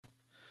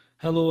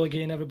Hello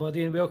again,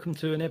 everybody, and welcome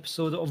to an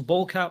episode of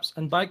Ball Caps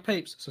and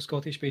Bagpipes. It's a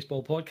Scottish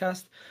baseball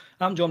podcast.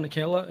 I'm John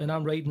McKellar, and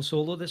I'm riding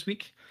solo this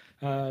week.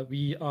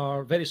 We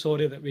are very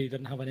sorry that we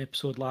didn't have an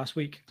episode last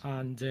week,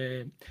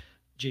 and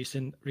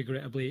Jason,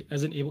 regrettably,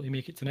 isn't able to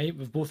make it tonight.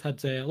 We've both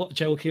had a lot of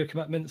childcare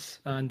commitments,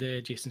 and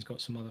Jason's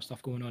got some other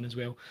stuff going on as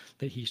well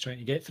that he's trying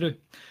to get through.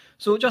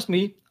 So just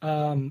me,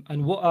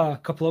 and what a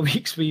couple of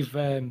weeks we've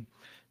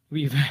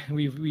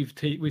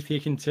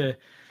taken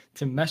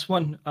to miss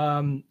one.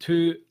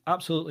 Two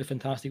absolutely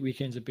fantastic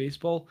weekends of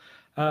baseball.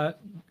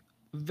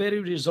 Very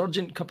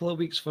resurgent couple of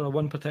weeks for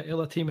one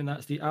particular team, and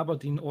that's the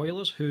Aberdeen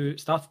Oilers, who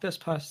started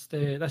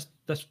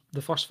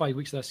the first 5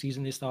 weeks of this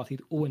season. They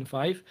started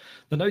 0-5.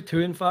 They're now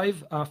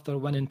 2-5 after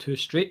winning two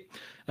straight.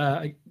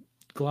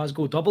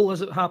 Glasgow double,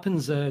 as it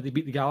happens. They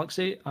beat the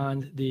Galaxy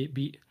and they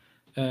beat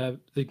the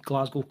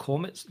Glasgow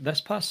Comets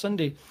this past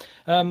Sunday.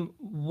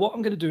 What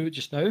I'm going to do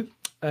just now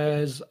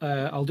is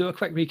I'll do a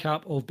quick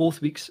recap of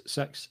both weeks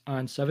 6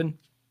 and 7,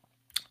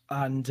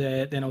 and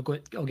then I'll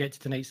get to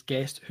tonight's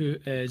guest, who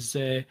is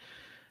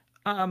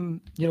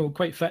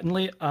quite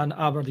fittingly an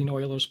Aberdeen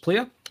Oilers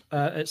player.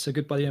 It's a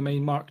good buddy of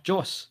mine, Mark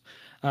Joss.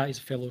 He's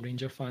a fellow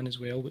Ranger fan as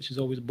well, which is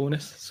always a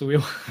bonus. So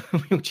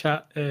we'll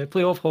chat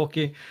playoff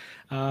hockey,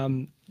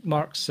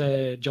 Mark's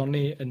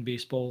journey in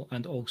baseball,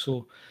 and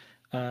also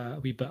a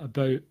wee bit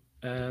about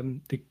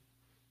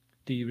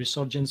the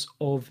resurgence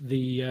of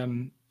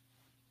the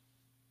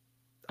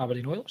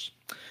Aberdeen Oilers.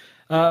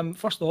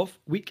 First off,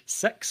 week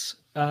 6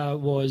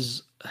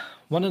 was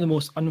one of the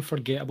most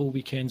unforgettable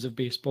weekends of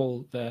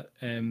baseball that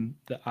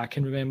I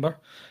can remember.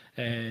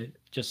 There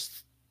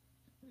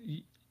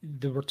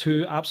were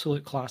two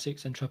absolute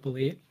classics in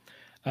AAA,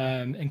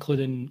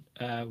 including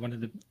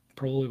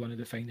probably one of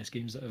the finest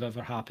games that have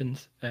ever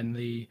happened in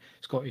the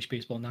Scottish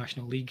Baseball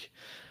National League.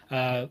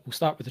 We'll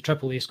start with the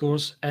AAA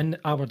scores. In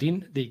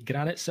Aberdeen, the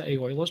Granite City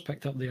Oilers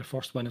picked up their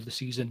first win of the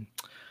season,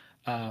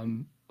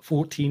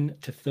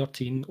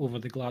 14-13 over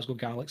the Glasgow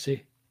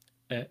Galaxy.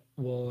 It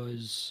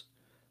was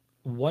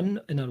won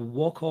in a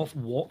walk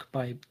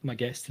by my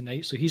guest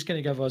tonight, so he's going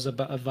to give us a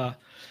bit of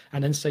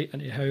an insight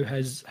into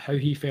how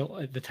he felt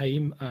at the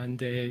time,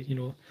 and a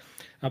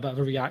bit of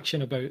a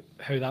reaction about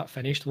how that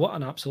finished. What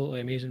an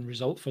absolutely amazing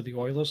result for the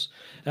Oilers.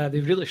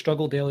 They've really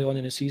struggled early on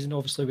in the season.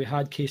 Obviously, we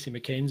had Casey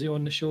McKenzie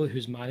on the show,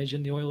 who's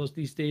managing the Oilers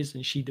these days,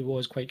 and she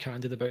was quite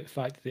candid about the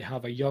fact that they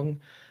have a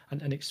young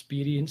and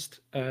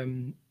inexperienced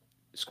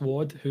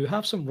squad who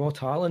have some raw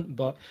talent,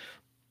 but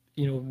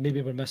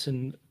maybe we're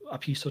missing a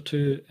piece or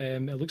two.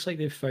 It looks like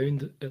they've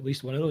found at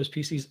least one of those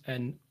pieces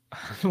in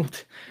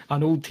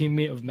an old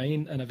teammate of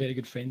mine and a very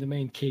good friend of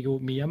mine,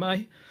 Keigo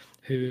Miyamai,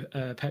 who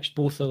pitched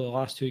both of the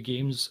last two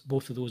games,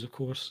 both of those, of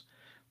course,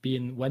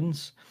 being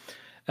wins.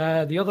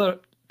 The other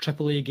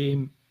AAA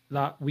game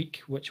that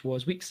week, which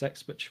was week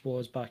 6, which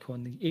was back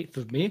on the 8th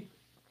of May,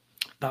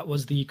 that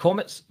was the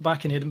Comets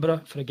back in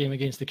Edinburgh for a game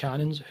against the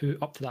Cannons, who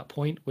up to that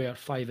point were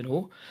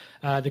 5-0.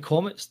 The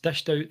Comets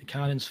dished out the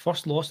Cannons'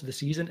 first loss of the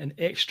season in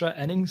extra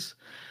innings,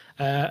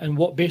 and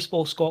what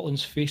Baseball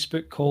Scotland's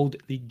Facebook called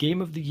the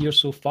game of the year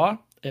so far.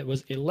 It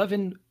was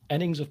 11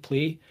 innings of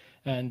play,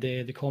 and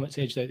the Comets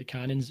edged out the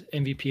Cannons.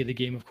 MVP of the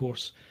game, of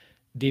course,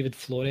 David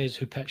Flores,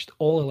 who pitched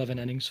all 11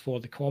 innings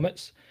for the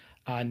Comets.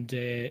 And,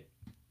 as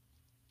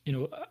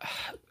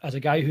a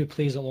guy who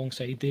plays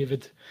alongside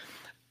David,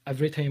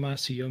 every time I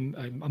see him,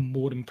 I'm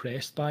more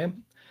impressed by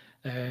him.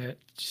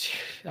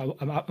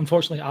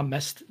 Unfortunately, I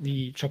missed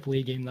the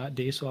AAA game that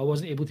day, so I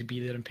wasn't able to be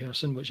there in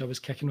person, which I was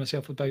kicking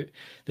myself about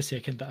the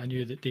second that I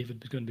knew that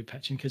David was going to be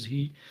pitching, because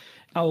I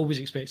always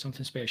expect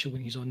something special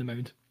when he's on the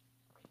mound.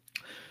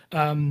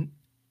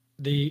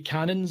 The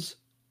Cannons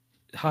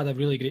had a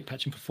really great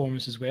pitching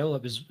performance as well.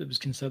 It was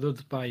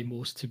considered by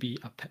most to be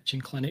a pitching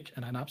clinic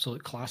and an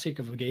absolute classic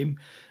of a game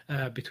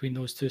between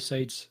those two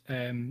sides.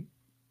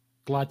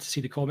 Glad to see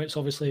the Comets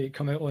obviously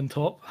come out on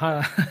top.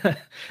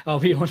 I'll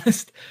be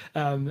honest,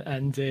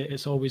 and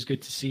it's always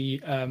good to see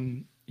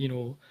the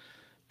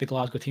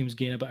Glasgow teams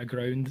gain a bit of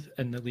ground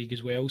in the league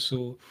as well.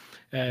 So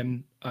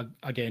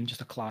again,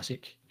 just a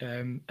classic.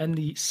 In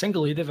the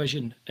single A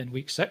division in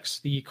week 6,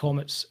 the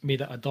Comets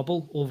made it a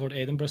double over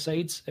Edinburgh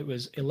sides. It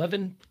was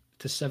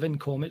 11-7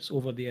 Comets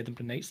over the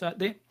Edinburgh Knights that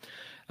day.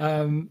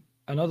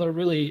 Another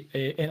really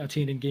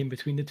entertaining game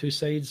between the two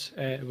sides.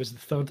 It was the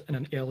third in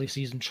an early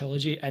season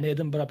trilogy in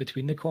Edinburgh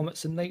between the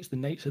Comets and Knights. The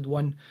Knights had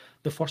won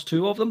the first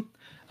two of them.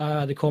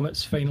 The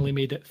Comets finally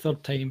made it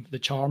third time the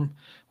charm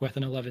with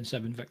an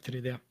 11-7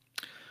 victory there.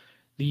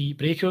 The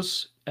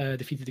Breakers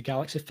defeated the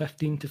Galaxy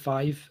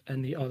 15-5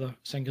 in the other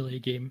single A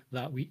game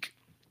that week.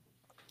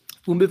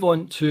 We'll move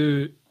on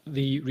to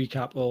the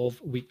recap of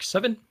week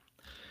 7.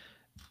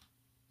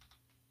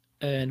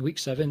 In week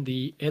 7,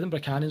 the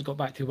Edinburgh Cannons got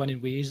back to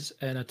winning ways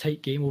in a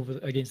tight game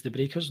against the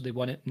Breakers. They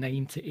won it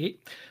 9-8.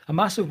 A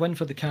massive win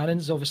for the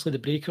Cannons. Obviously, the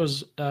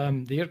Breakers,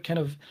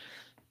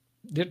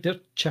 they're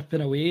chipping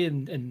away,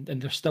 and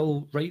they're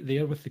still right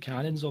there with the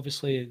Cannons.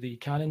 Obviously, the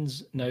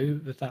Cannons now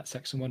with that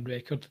 6-1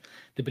 record,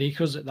 the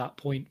Breakers at that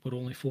point were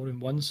only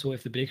 4-1. So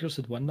if the Breakers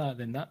had won that,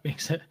 then that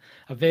makes it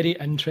a very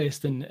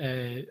interesting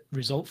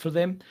result for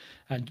them,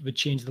 and would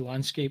change the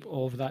landscape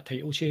of that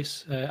title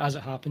chase. As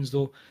it happens,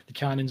 though, the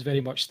Cannons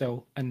very much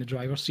still in the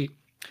driver's seat.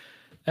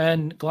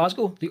 In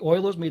Glasgow, the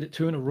Oilers made it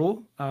 2 in a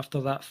row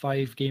after that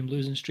 5-game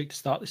losing streak to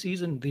start the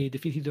season. They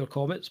defeated their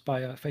Comets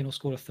by a final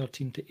score of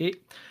 13-8. I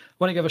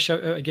want to give a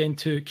shout out again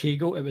to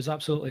Kago. It was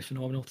absolutely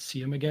phenomenal to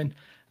see him again.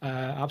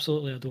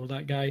 Absolutely adore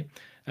that guy.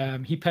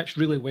 He pitched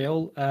really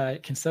well,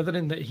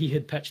 considering that he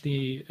had pitched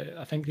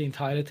I think the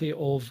entirety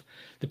of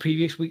the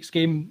previous week's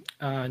game,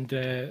 and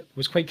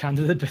was quite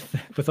candid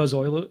with us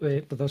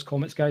with us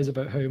Comets guys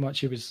about how much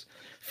he was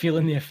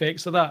feeling the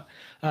effects of that.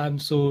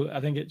 So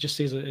I think it just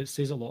says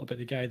a lot about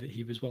the guy that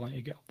he was willing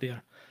to get up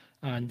there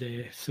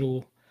and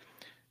throw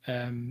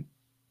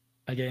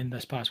again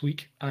this past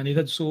week, and he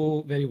did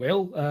so very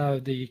well.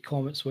 The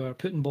Comets were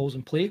putting balls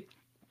in play,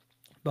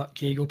 but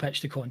Kago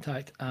pitched to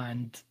contact,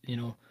 and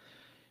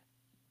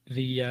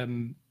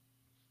the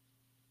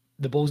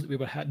balls that we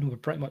were hitting were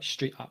pretty much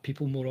straight at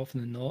people more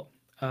often than not.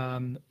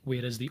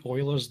 Whereas the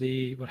Oilers,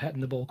 they were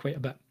hitting the ball quite a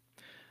bit,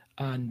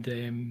 and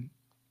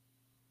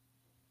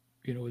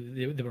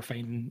they were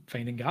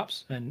finding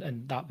gaps,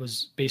 and that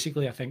was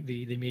basically, I think,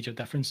 the major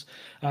difference.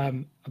 A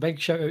big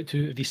shout out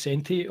to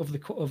Vicente of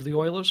the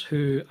Oilers,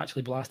 who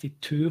actually blasted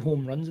 2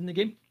 home runs in the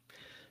game,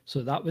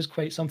 so that was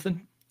quite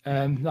something.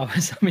 That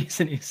was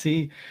amazing to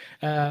see.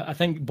 I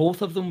think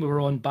both of them were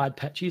on bad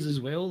pitches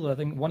as well. I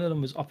think one of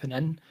them was up and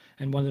in,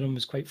 and one of them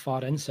was quite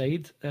far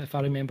inside, if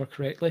I remember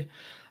correctly.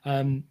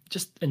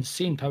 Just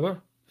insane power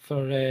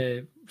for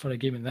a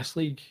game in this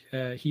league.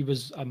 He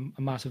was a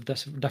massive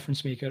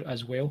difference maker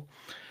as well.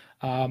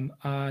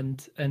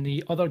 And in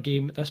the other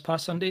game this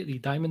past Sunday, the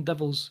Diamond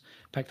Devils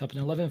picked up an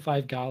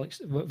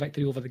 11-5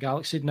 victory over the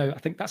Galaxy. Now, I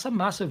think that's a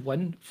massive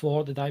win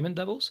for the Diamond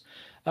Devils.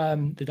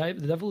 The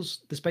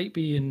Devils, despite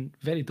being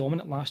very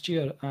dominant last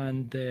year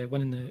and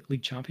winning the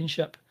league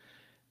championship,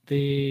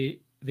 they've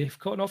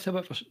gotten off to a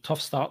bit of a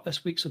tough start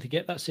this week. So to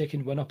get that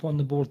second win up on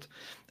the board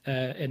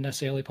in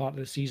this early part of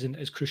the season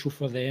is crucial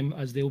for them,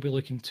 as they'll be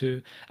looking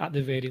to, at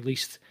the very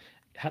least,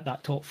 hit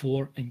that top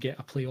 4 and get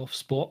a playoff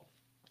spot.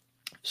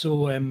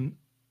 So,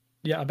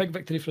 a big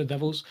victory for the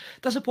Devils.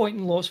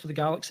 Disappointing loss for the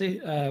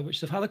Galaxy,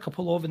 which they've had a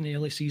couple of in the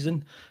early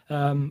season.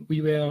 We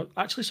were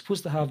actually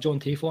supposed to have John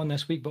Tafel on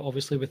this week, but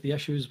obviously with the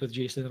issues with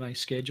Jason and I's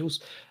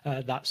schedules,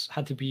 that's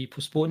had to be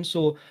postponed.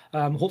 So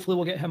hopefully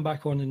we'll get him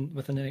back on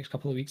within the next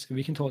couple of weeks, and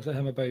we can talk to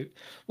him about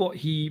what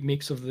he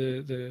makes of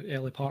the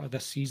early part of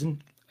this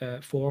season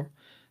for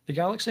the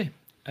Galaxy.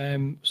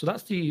 So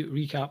that's the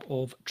recap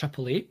of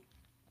AAA.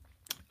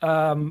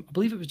 I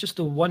believe it was just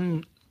the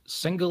one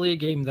single A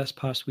game this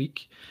past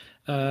week.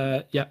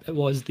 It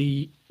was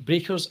the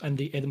Breakers and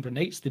the Edinburgh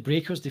Knights. The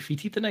Breakers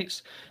defeated the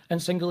Knights in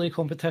single A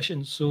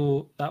competition,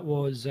 so that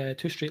was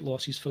 2 straight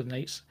losses for the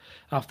Knights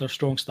after a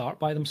strong start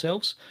by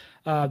themselves.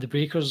 The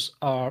Breakers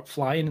are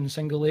flying in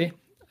single A,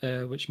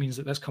 which means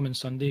that this coming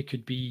Sunday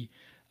could be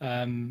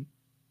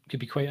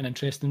quite an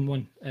interesting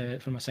one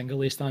from a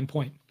single A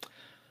standpoint.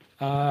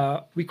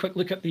 We quick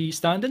look at the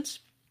standings.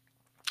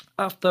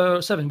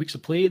 After 7 weeks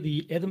of play,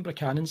 the Edinburgh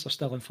Cannons are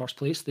still in first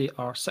place. They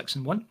are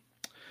 6-1.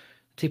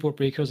 Tayport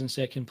Breakers in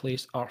second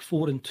place are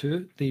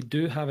 4-2. They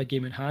do have a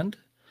game in hand,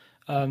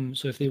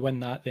 so if they win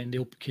that, then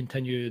they'll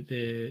continue.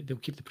 They'll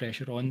keep the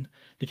pressure on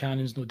the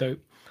Cannons, no doubt.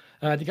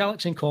 The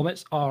Galaxy and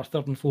Comets are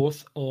 3rd and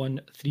 4th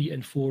on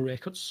 3-4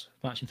 records,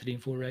 matching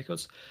 3-4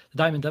 records. The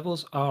Diamond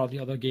Devils are the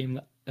other team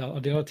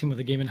with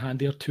a game in hand.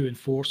 They're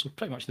 2-4, so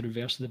pretty much the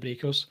reverse of the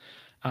Breakers,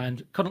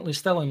 and currently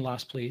still in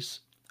last place.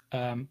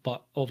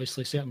 But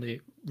obviously,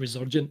 certainly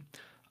resurgent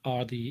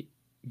are the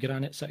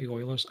Granite City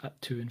Oilers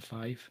at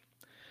 2-5.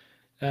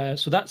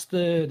 So that's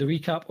the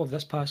recap of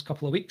this past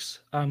couple of weeks.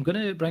 I'm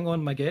going to bring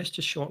on my guest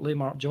just shortly,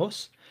 Mark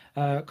Joss.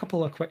 A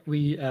couple of quick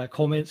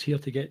comments here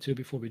to get to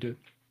before we do.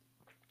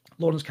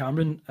 Lawrence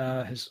Cameron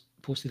has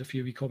posted a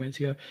few wee comments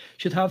here.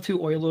 Should have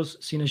 2 Oilers,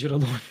 seeing as you're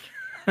alone.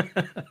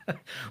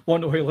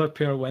 1 Oiler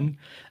per win.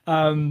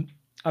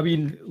 I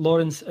mean,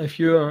 Lawrence, if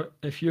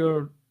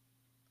you're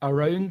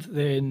around,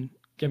 then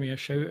give me a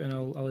shout and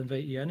I'll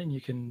invite you in, and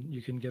you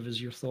can give us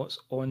your thoughts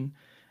on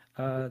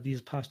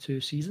these past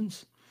 2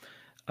 seasons.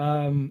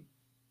 And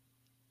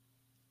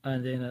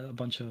then a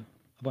bunch of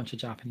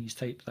Japanese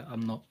type that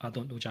I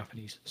don't know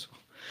Japanese, so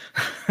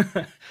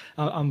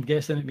I'm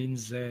guessing it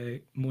means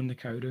Mon the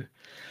Kaoru.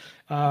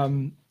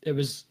 It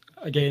was,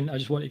 again, I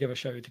just want to give a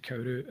shout out to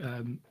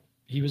Kaoru.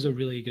 He was a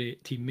really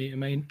great teammate of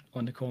mine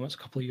on the Comets a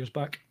couple of years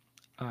back,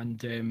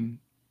 and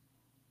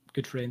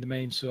good friend of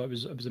mine, so it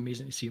was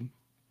amazing to see him.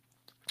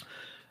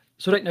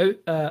 So right now,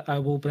 I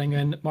will bring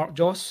in Mark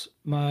Joss,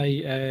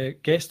 my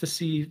guest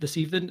this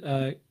evening,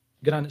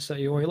 Granite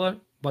City Oiler,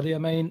 buddy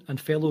of mine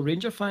and fellow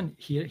Ranger fan.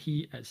 Here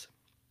he is.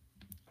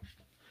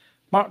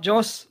 Mark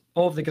Joss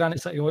of the Granite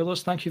City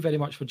Oilers, thank you very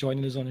much for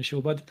joining us on the show,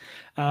 bud.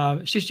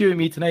 It's just you and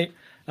me tonight.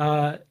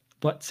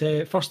 But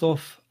first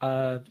off,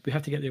 we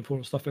have to get the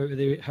important stuff out of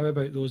the way. How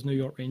about those New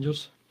York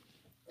Rangers?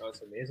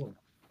 That's amazing.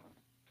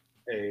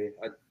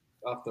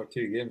 After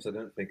 2 games, I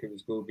didn't think it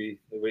was going to be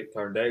the way it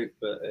turned out,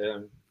 but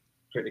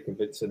pretty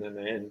convincing in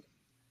the end.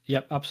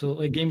 Yep,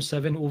 absolutely. Game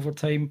 7,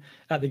 overtime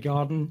at the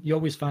Garden. You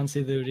always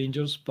fancy the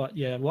Rangers, but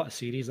yeah, what a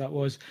series that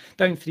was.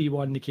 Down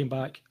 3-1, they came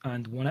back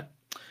and won it.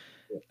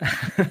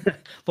 Yeah.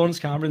 Lawrence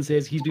Cameron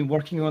says he's been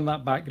working on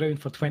that background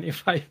for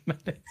 25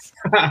 minutes.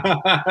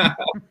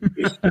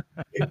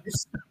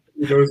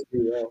 He knows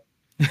me well.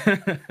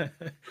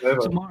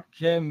 So, Mark,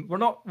 we're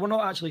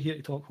not actually here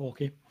to talk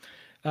hockey.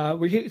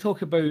 We're here to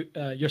talk about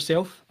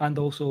yourself and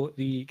also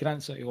the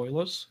Granite City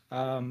Oilers.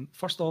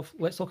 First off,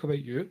 let's talk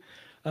about you.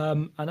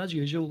 And as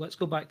usual, let's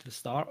go back to the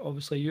start.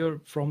 Obviously, you're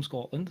from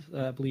Scotland.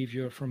 I believe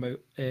you're from out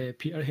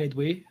Peterhead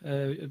Way.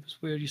 It was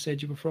where you said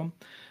you were from.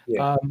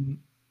 Yeah.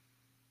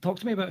 Talk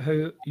to me about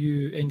how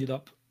you ended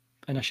up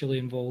initially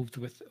involved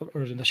with,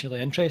 or initially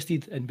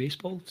interested in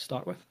baseball to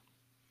start with.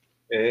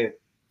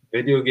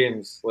 Video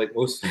games, like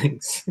most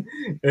things.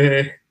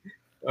 I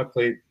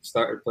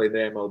started playing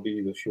the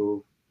MLB, the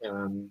show,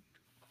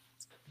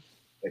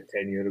 like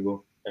 10 years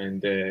ago,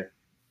 and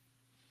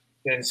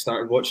then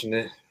started watching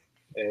the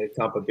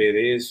Tampa Bay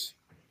Rays.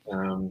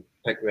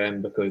 Picked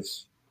them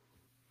because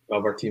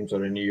other teams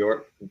are in New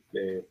York,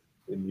 the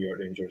New York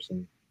Rangers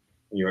and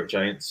New York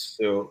Giants.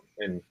 So,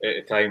 and at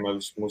the time, I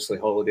was mostly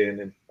holidaying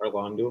in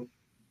Orlando,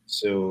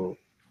 so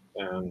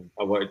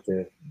I wanted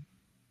to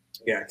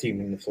get a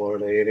team in the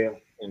Florida area,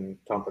 and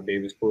Tampa Bay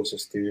was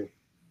closest to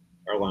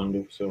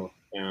Orlando, so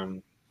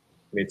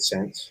made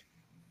sense.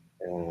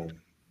 So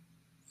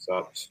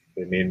that's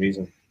the main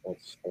reason.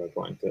 That's how I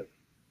got into it.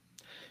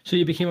 So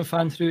you became a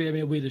fan through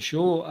MLB the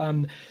Show.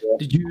 Yeah.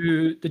 Did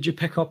you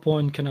pick up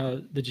on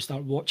did you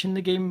start watching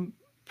the game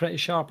pretty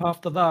sharp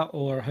after that,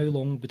 or how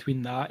long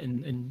between that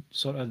and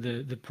sort of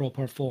the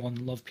proper fall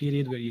in love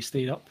period where you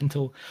stayed up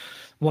until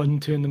 1,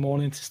 2 in the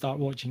morning to start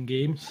watching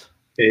games?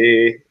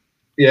 Yeah,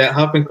 it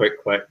happened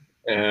quite quick.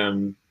 Yeah,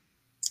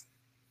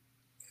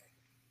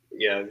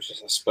 it was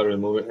just a spur of the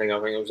moment thing. I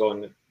think it was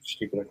on at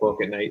stupid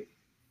o'clock at night,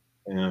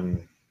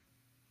 and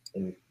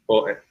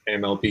bought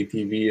MLB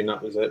TV, and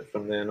that was it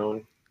from then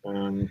on.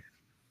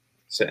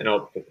 Sitting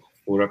up at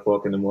 4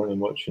 o'clock in the morning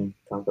watching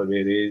Tampa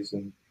Bay Rays,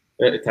 and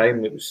at the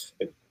time it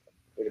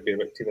would be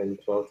about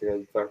 2012,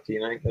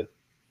 2013. I think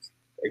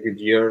a good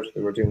year.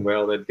 They were doing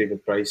well. They had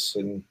David Price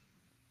and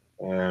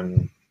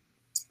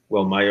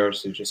Will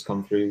Myers had just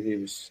come through. He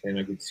was in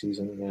a good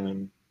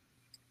season.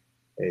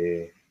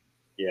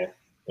 Yeah,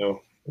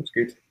 no, it was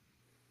good.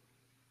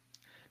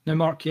 Now,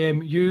 Mark,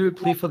 you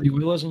play for the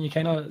Oilers, and you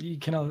kind of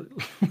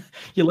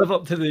you live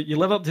up to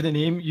the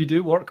name. You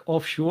do work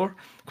offshore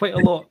quite a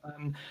lot.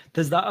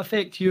 Does that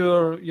affect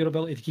your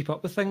ability to keep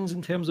up with things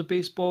in terms of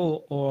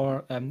baseball,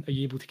 or are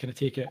you able to kind of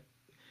take it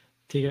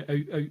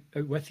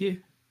out with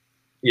you?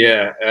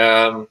 Yeah,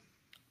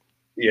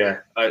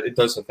 it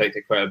does affect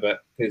it quite a bit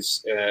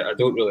because I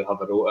don't really have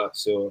a rota,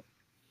 so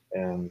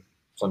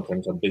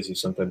sometimes I'm busy,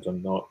 sometimes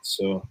I'm not.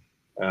 So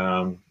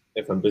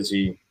if I'm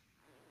busy,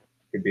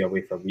 could be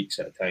away for weeks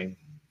at a time.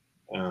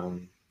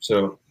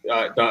 So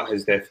that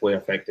has definitely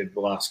affected the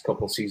last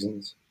couple of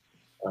seasons.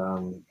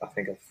 I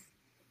think I've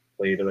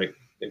played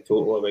in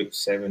total about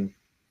 7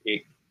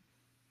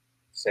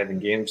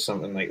 games,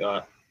 something like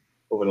that,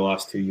 over the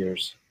last 2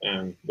 years.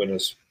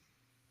 Whereas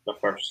my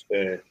first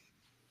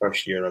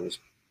year, I was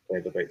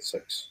played about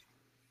 6,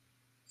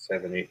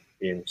 7, 8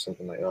 games,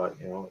 something like that.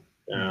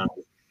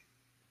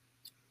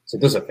 So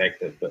it does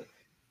affect it, but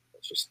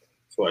it's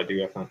what I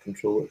do. I can't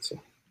control it.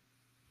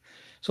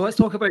 So let's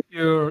talk about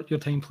your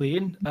time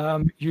playing.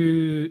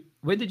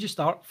 When did you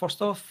start?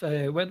 First off,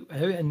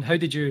 how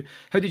did you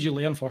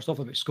learn first off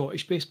about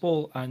Scottish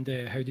baseball, and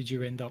how did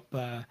you end up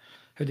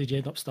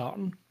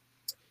starting?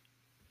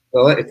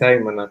 Well, at the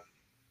time when I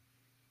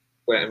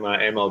went in my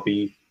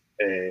MLB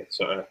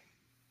sort of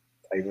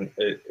time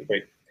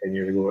about 10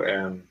 years ago,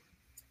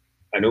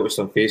 I noticed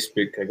on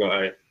Facebook I got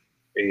a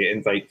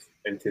invite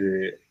into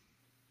the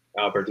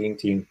Aberdeen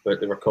team,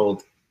 but they were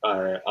called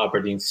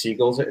Aberdeen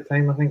Seagulls at the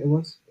time. I think it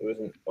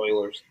wasn't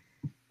Oilers,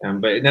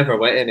 but it never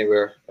went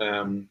anywhere.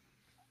 And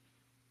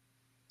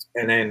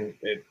then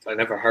I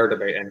never heard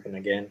about anything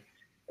again.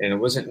 And it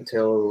wasn't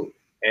until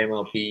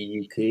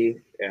MLB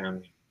UK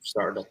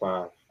started up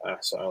a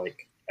sort of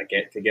like a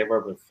get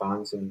together with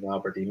fans in the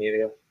Aberdeen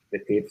area. They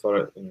paid for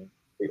it and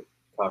put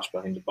cash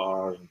behind the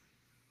bar, and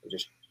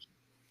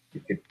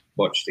you could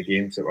watch the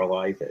games that were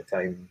live at the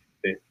time.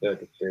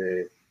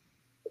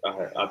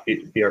 A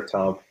beer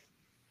tab.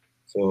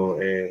 So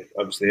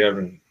I was there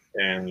and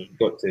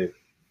got to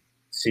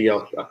see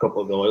a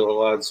couple of the Oiler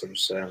lads. There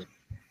was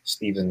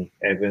Stephen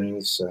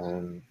Evans,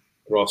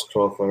 Ross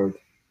Crawford,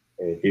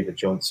 David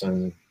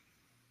Johnson,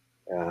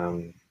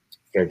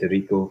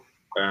 Federico.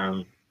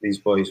 These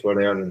boys were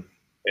there, and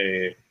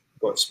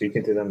got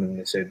speaking to them, and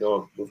they said,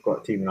 "Oh, we've got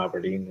a team in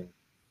Aberdeen." And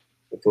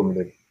they told me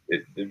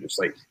that it was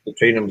like the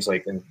training was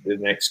like in the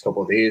next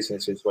couple of days, and I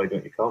said, "Why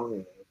don't you come?"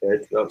 And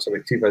that was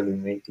about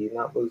 2018.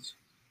 That was.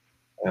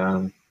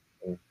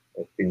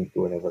 it's been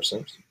going ever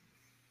since.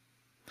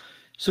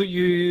 So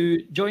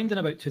you joined in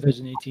about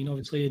 2018.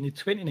 Obviously, in the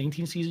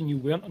 2019 season, you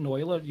weren't an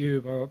Oiler.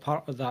 You were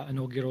part of that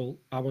inaugural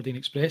Aberdeen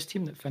Express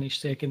team that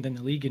finished second in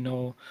the league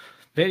and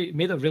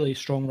made a really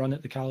strong run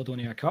at the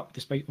Caledonia Cup,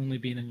 despite only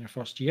being in your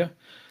first year.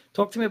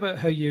 Talk to me about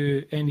how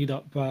you ended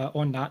up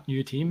on that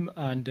new team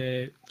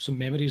and some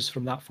memories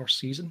from that first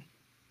season.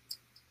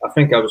 I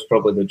think I was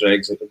probably the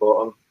dregs at the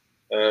bottom.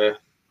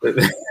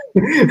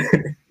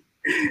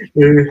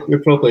 We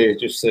probably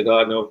just said,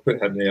 "Oh no,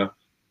 put him there."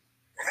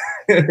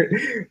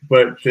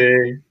 But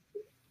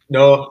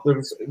no,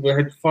 we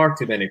had far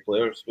too many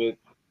players. We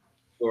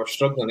were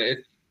struggling. At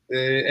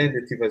the end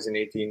of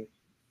 2018,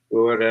 we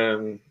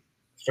were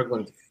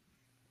struggling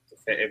to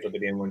fit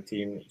everybody in one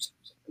team.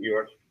 You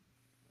were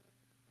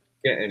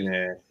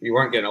you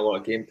weren't getting a lot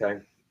of game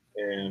time,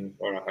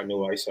 or I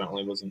know I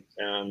certainly wasn't,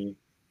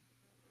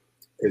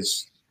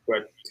 because we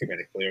had too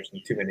many players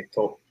and too many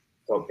top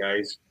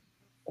guys,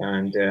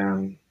 and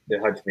they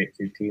had to make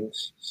two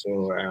teams.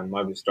 So I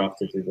was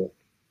drafted to the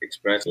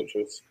Express, which I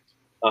was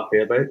happy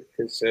about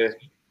because we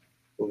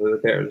were the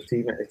better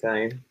team at the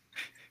time.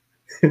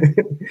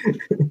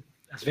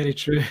 That's very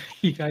true.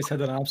 You guys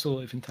had an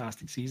absolutely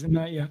fantastic season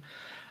that year.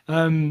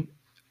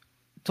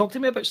 Talk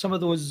to me about some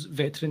of those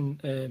veteran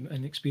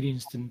and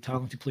experienced and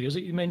talented players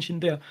that you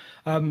mentioned there.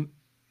 Do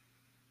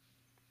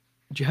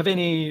you have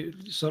any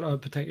sort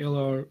of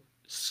particular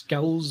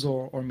skills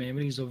or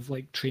memories of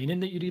like training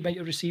that you might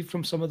have received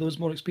from some of those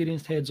more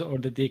experienced heads, or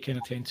did they kind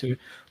of tend to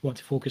want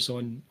to focus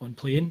on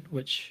playing,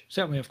 which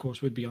certainly, of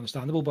course, would be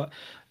understandable. But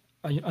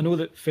I know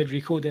that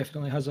Federico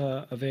definitely has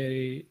a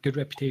very good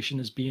reputation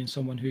as being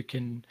someone who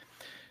can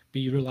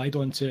be relied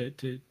on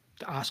to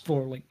ask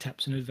for like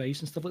tips and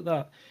advice and stuff like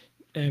that.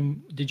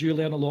 Did you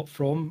learn a lot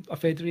from a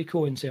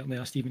Federico and certainly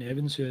a Stephen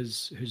Evans,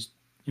 whose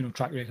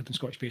track record in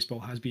Scottish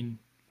baseball has been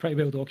pretty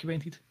well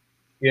documented?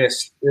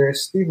 Yes,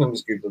 Stephen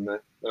was good when I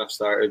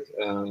started.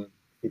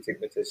 He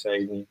took me to the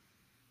side and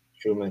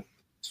showed me.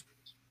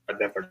 I'd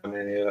never done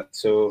any of that,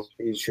 so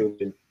he showed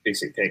the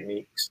basic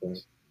techniques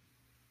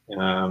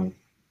and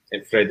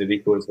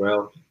Federico as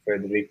well.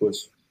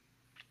 Federico's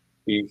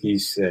he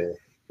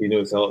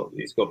knows all.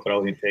 He's got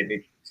brilliant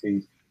techniques.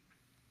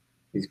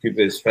 He's good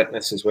with his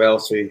fitness as well,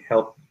 so he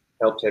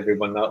helps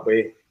everyone that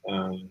way.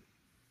 Or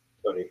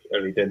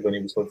he did when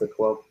he was with the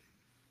club.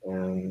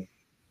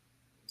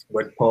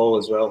 With Paul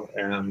as well.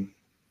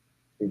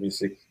 He was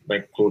the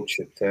big coach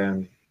at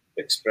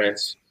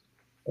Express.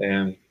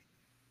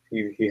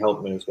 He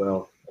helped me as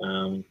well,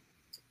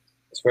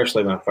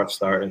 especially when I first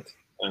started.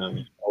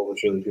 Paul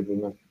was really good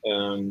with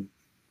me.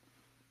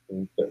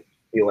 But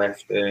he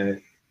left a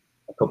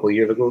couple of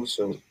years ago,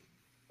 so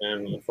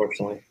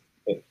unfortunately.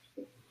 But,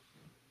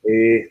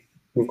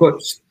 we've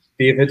got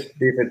David.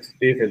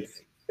 David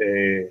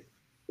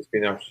has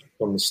been there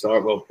from the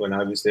start. Well, when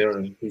I was there,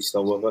 and he's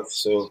still with us.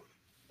 So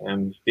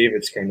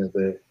David's kind of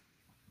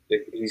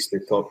he's the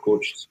top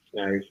coach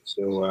now.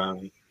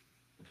 So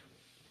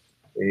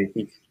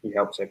he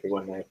helps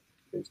everyone out.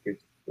 It's good.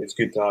 It's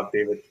good to have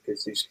David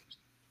because he's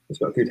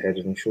got a good head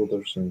on his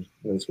shoulders and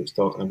knows what he's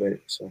talking about.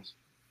 So.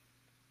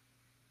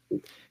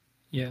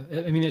 Yeah,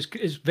 I mean,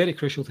 it's very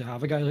crucial to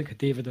have a guy like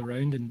David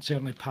around, and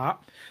certainly Pat,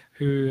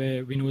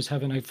 who we know is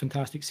having a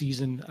fantastic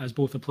season as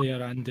both a player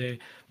and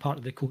part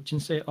of the coaching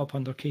setup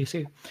under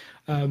Casey.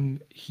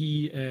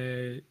 He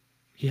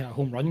had a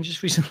home run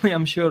just recently,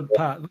 I'm sure.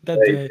 Pat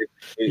did.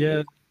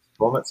 Yeah,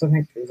 Comets, I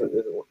think, was it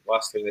the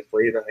last time they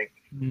played? I think,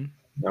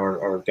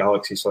 or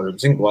Galaxy. Sorry, it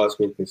was in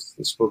Glasgow because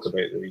they spoke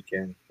about it the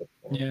weekend. But,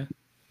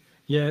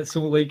 yeah.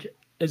 So like,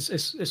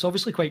 it's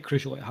obviously quite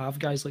crucial to have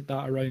guys like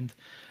that around.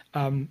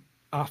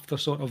 After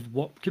sort of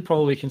what could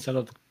probably be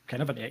considered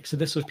kind of an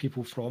exodus of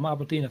people from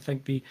Aberdeen. I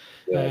think the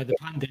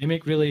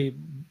pandemic really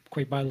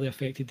quite badly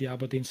affected the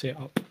Aberdeen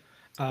setup.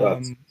 It's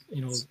an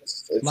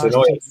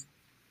oil.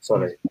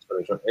 Sorry,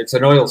 it's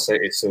an oil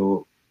city,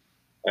 so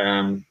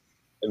the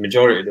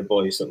majority of the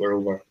boys that were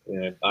over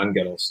and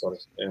girls,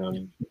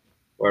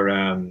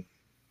 were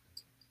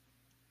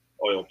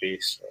oil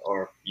based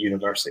or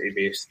university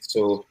based.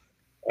 So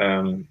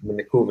when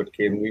the COVID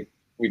came,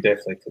 we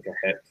definitely took a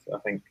hit. I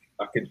think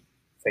I could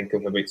think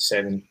of about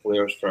 7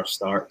 players for a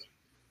start,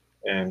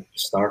 and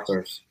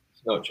starters,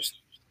 not just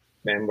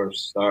members,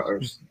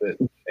 starters that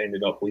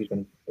ended up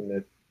leaving in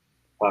the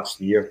past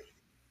year.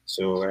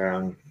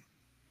 So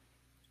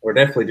we're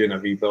definitely doing a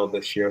rebuild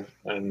this year,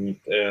 and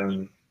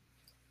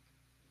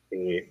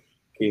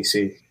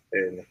Casey,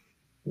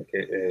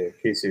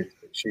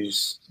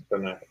 she's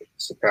done a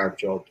superb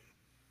job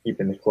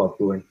keeping the club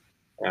going,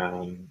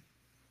 and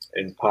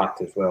Pat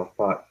as well.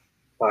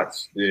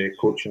 Pat's the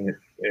coaching at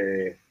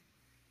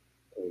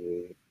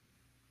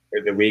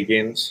the away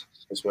games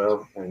as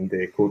well, and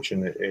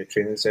coaching at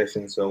training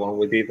sessions along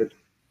with David.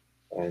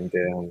 And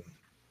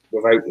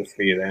without the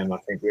 3 of them, I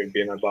think we'd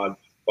be in a bad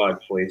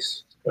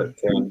place. But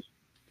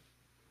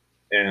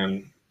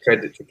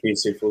credit to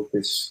Casey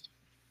Focus.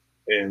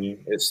 At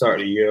the start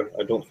of the year,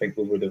 I don't think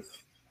we would have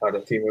had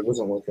a team. It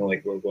wasn't looking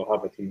like we were going to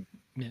have a team.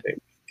 Yeah.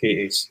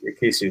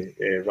 Casey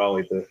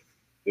rallied the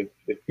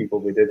the people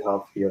we did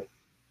have here,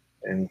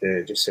 and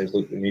just said,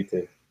 look, we need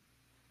to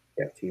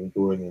get a team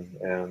going,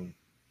 and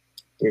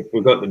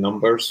we've got the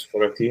numbers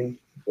for a team,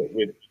 but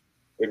we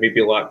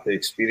maybe lack the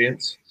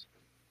experience.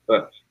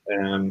 But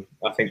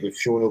I think we've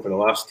shown over the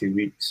last 2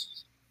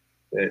 weeks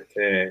that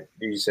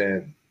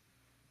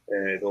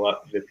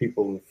the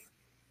people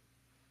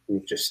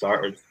who've just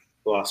started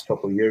the last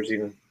couple of years,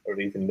 even or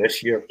even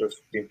this year,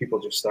 there's been people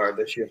just started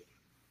this year,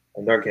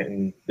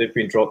 and they've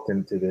been dropped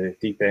into the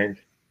deep end.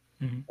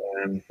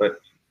 Mm-hmm. But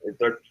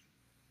they're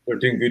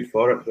doing good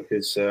for it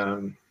because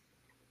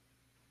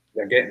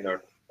they're getting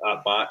their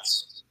at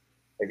bats,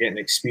 they're getting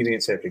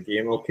experience every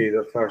game. Okay,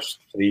 the first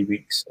 3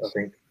 weeks, I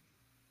think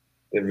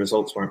the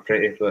results weren't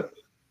pretty, but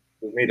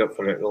we've made up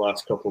for it the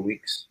last couple of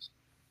weeks,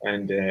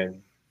 and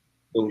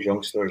those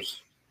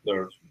youngsters,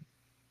 they're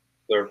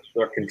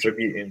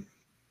contributing.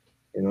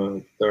 You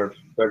know,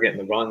 they're getting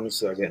the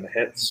runs, they're getting the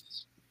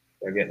hits,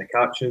 they're getting the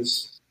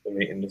catches, they're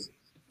making the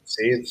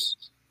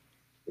saves.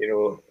 You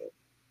know,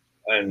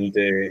 and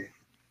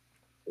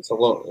it's a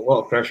lot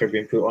of pressure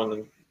being put on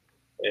them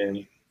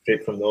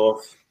straight from the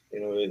off. You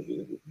know,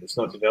 it's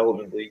not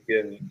development league,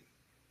 and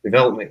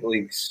development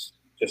leagues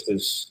just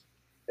as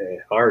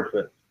hard,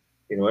 but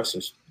you know, this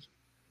is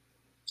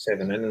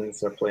 7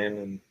 innings they're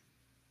playing,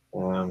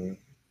 and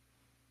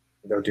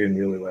they're doing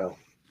really well.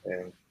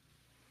 Aaron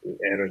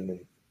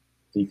and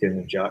Deacon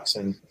and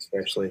Jackson,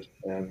 especially,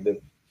 they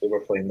were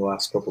playing the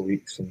last couple of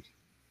weeks, and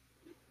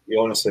you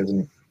honestly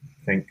didn't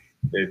think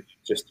they'd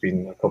just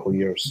been a couple of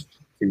years,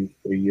 2-3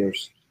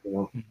 years. You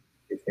know,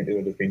 you think they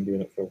would have been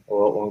doing it for a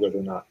lot longer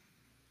than that.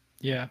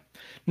 Yeah.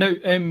 Now,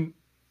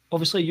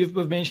 obviously,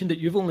 we've mentioned that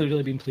you've only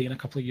really been playing a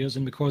couple of years,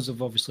 and because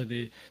of obviously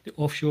the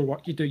offshore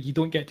work you do, you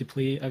don't get to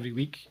play every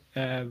week,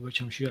 which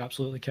I'm sure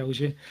absolutely kills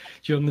you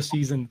during the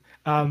season.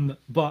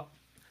 But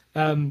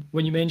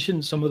when you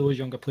mention some of those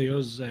younger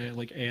players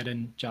like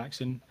Aaron,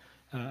 Jackson,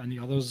 and the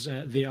others,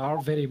 they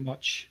are very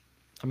much.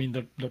 I mean,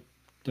 they're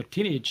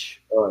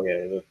teenage. Oh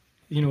yeah.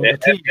 You know, they're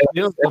teenage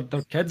players.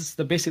 They're kids.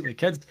 They're basically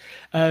kids.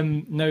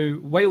 Now,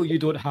 while you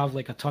don't have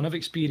like a ton of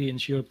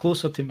experience, you're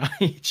closer to my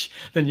age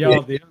than you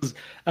are theirs.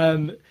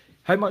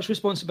 How much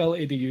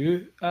responsibility do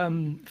you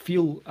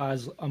feel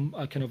as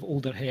a kind of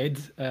older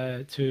head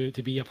to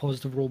be a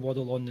positive role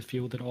model on the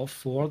field and off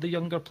for the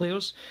younger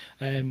players?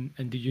 And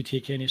do you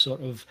take any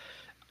sort of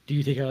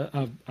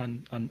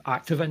an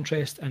active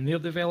interest in their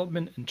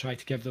development and try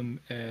to give them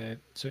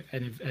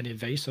any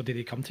advice, or do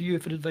they come to you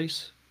for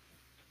advice?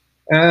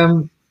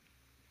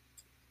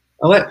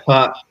 I let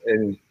Pat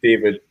and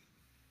David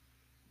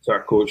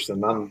sort of coach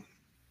them.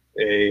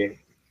 There's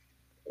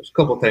a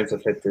couple of times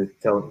I've had to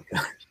tell them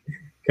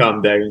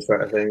calm down,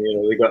 sort of thing. You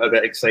know, they got a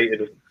bit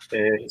excited,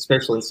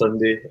 especially on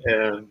Sunday.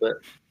 But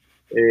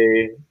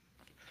you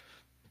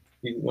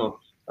know,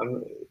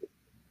 to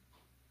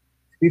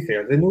be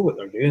fair, they know what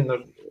they're doing.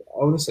 I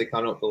honestly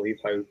cannot believe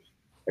how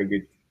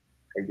good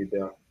they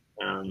are.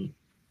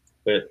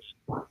 But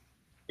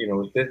you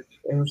know,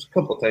 there's a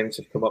couple of times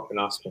they've come up and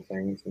asked for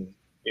things, and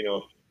you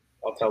know,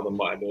 I'll tell them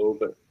what I know.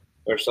 But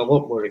there's a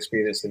lot more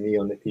experience than me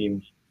on the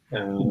team.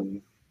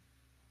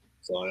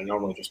 So I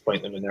normally just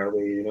point them in their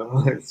way, you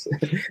know.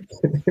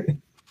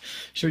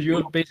 So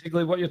you're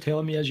basically, what you're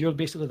telling me is you're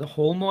basically the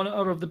hall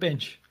monitor of the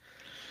bench.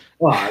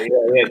 Yeah,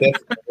 definitely.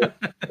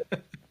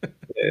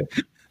 Yeah.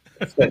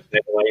 That's the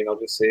line. I'll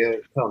just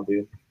say, calm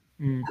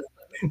down.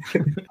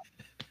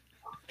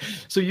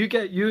 So you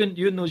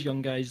and those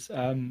young guys.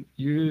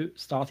 You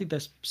started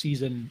this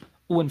season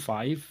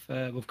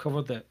 0-5. We've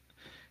covered it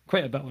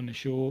quite a bit on the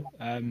show.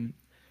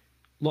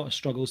 A lot of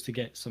struggles to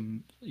get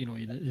some, you know,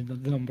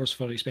 the numbers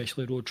for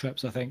especially road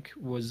trips, I think,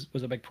 was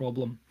a big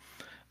problem.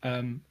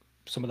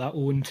 Some of that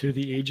owing to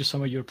the age of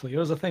some of your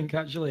players, I think,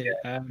 actually.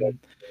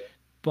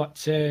 But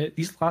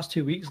these last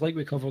 2 weeks, like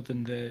we covered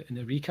in the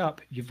recap,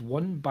 you've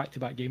won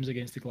back-to-back games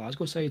against the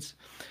Glasgow sides,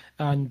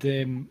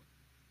 and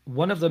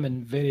one of them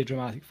in very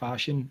dramatic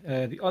fashion,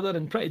 the other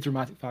in pretty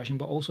dramatic fashion,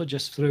 but also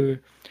just through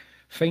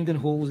finding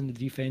holes in the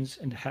defence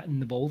and hitting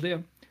the ball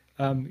there.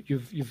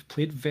 You've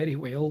played very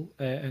well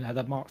and had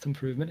a marked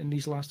improvement in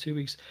these last 2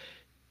 weeks.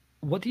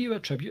 What do you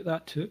attribute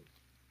that to?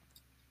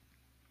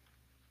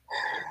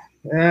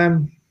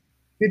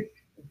 Good.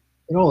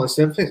 In all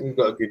honesty, I think we've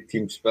got a good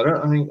team spirit.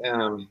 I think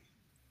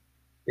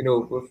you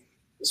know,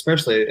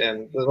 especially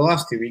the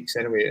last 2 weeks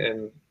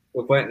anyway,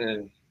 we've went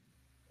in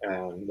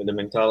with the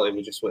mentality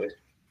we just want to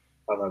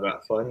have a bit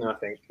of fun. I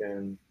think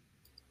don't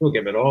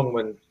get me wrong,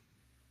 when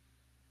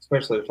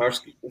especially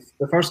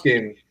the first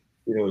game,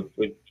 you know,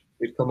 we'd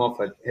come off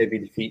a heavy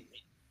defeat.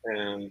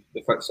 The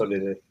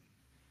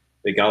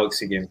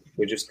Galaxy game,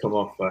 we just come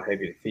off a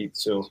heavy defeat.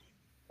 So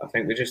I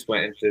think we just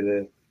went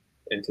into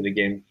the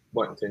game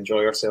wanting to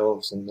enjoy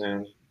ourselves and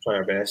try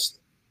our best.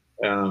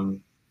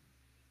 And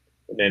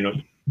then a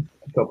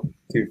couple,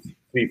 2,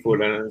 3,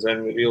 4 innings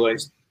in, we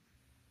realised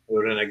we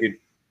were in a good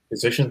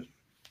position.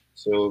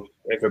 So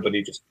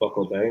everybody just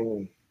buckled down,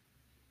 and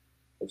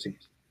obviously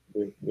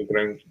we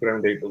ground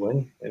out the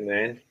win in the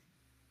end.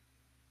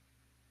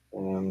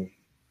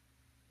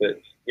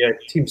 But yeah,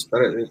 team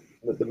spirit.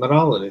 the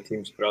morale of the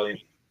team's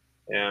brilliant.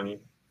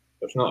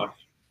 There's not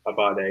a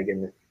bad egg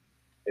in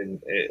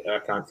it. I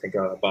can't think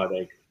of a bad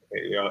egg.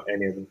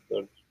 Any of them.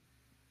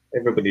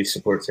 Everybody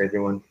supports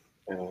everyone,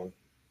 and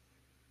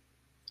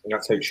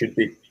that's how it should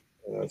be.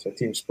 It's a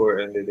team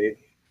sport at the end of the day.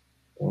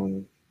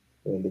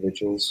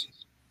 Individuals.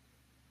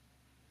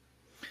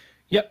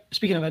 Yep.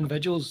 Speaking of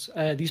individuals,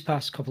 these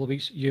past couple of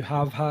weeks, you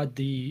have had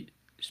the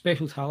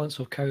special talents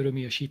of Kaoru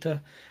Miyashita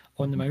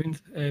on the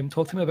mound.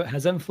 Talk to me about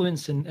his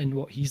influence and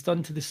what he's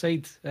done to the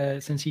side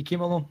since he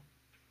came along.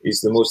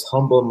 He's the most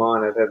humble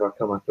man I've ever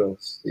come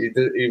across.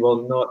 He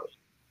will not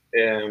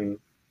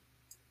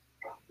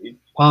he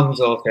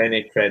palms off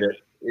any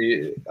credit.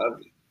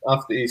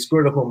 After he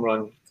scored a home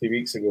run 2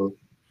 weeks ago,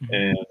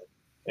 and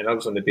I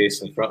was on the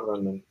base in front of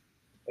him,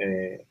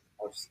 and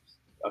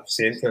I've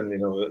said to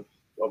him,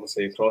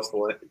 obviously across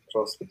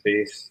the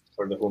base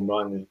for the home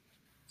run, and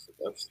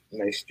that's a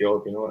nice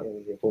job, and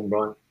the home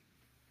run.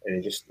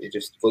 And he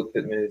just looked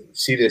at me,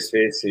 serious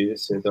face. He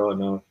just said, "Oh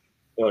no,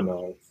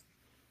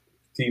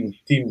 team,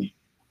 the team,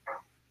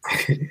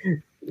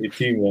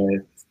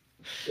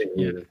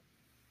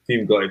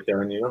 team got it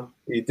done."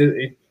 He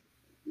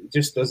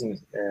just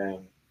doesn't.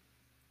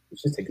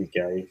 He's just a good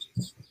guy. He's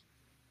just,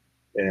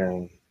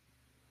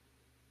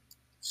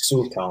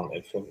 so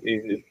talented.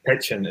 His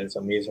pitching is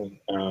amazing.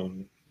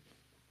 I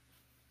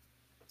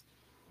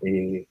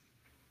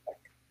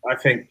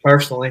think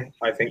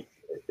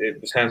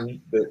it was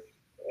him that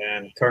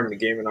turned the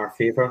game in our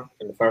favour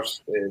in the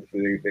first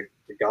the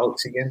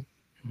Galaxy game.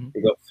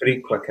 He got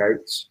 3 quick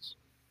outs.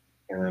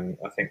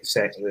 I think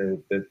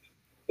the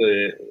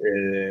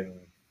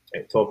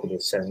top of the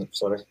 7th.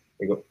 Sorry,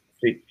 he got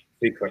three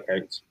quick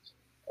outs,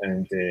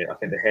 and I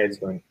think the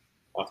heads went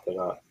after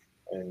that,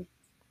 and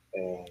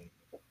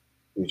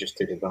we just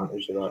took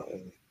advantage of that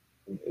and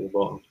at the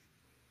bottom.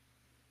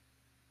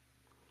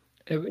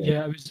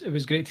 It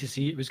was great to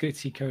see. It was great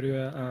to see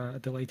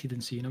Kaoru. Delighted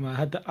in seeing him. I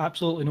had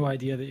absolutely no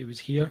idea that he was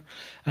here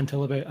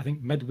until about, I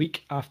think,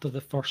 midweek after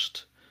that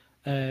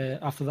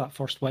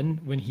first win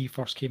when he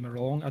first came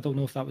along. I don't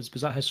know if was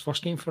that his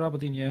first game for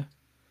Aberdeen? Yeah,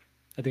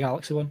 the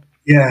Galaxy one.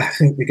 Yeah, I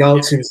think the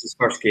Galaxy was his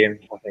first game.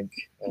 I think.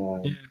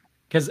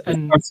 Because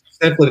it's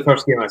definitely the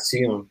first game I've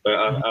seen him, but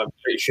I'm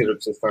pretty sure it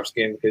was his first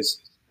game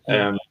because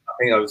I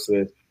think that was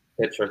the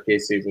pitcher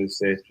Casey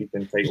was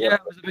keeping tight. Yeah, I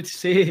was about to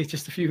say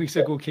just a few weeks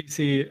ago,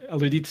 Casey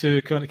alluded to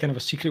kind of a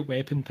secret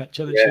weapon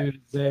pitcher that she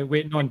was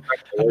waiting on.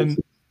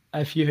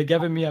 If you had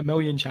given me a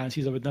million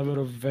chances, I would never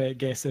have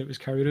guessed that it was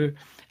Kaoru.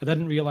 I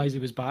didn't realise he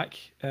was back,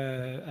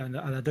 and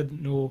I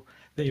didn't know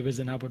that he was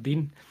in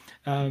Aberdeen.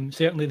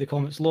 Certainly, the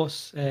Comets'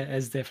 loss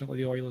is definitely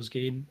the Oilers'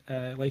 gain.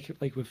 Like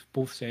we've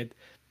both said,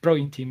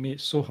 brilliant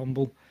teammate, so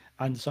humble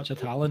and such a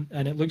talent.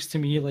 And it looks to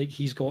me like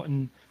he's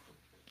gotten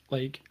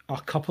like a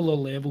couple of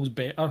levels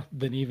better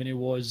than even he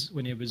was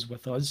when he was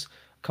with us. A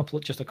couple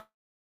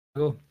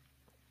ago.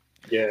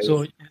 Yeah.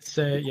 So it's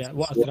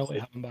what a thrill to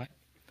have him back.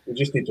 We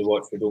just need to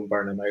watch we don't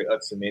burn him out.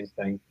 That's the main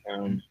thing.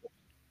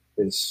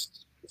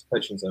 His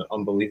pitching's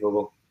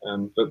unbelievable.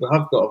 But we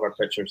have got other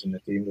pitchers in the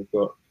team. We've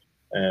got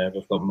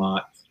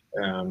Matt.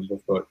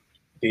 We've got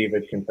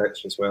David can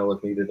pitch as well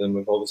if needed, and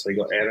we've obviously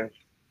got Aaron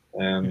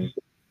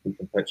who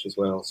can pitch as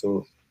well.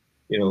 So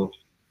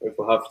if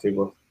we have to,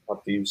 we'll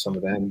have to use some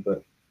of them.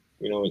 But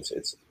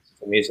it's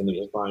amazing that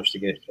we've managed to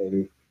get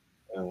Kaoru.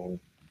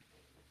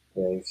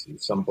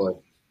 He's some boy.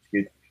 It's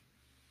good.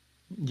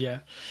 Yeah.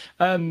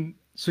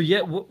 So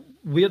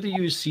where do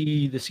you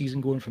see the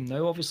season going from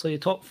now? Obviously,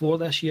 top 4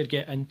 this year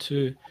get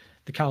into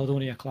the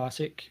Caledonia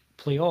Classic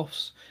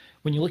playoffs.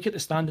 When you look at the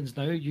standings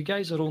now, you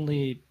guys are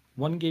only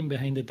 1 game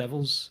behind the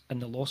Devils in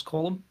the loss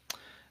column,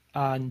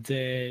 and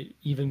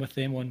even with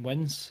them on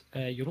wins,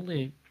 you're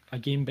only a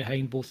game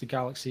behind both the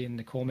Galaxy and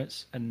the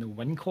Comets in the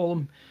win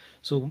column.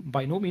 So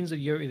by no means are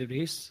you out of the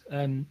race.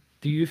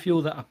 Do you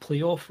feel that a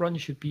playoff run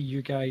should be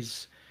you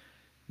guys'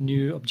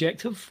 new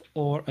objective,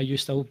 or are you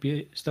still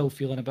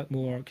feeling a bit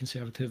more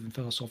conservative and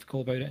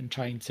philosophical about it and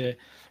trying to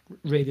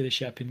ready the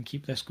ship and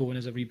keep this going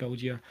as a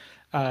rebuild year?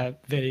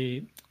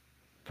 Very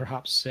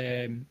perhaps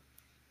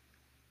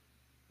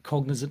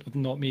cognizant of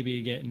not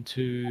maybe getting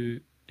too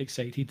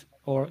excited,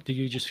 or do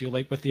you just feel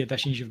like with the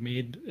additions you've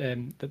made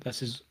that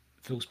this is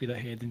full speed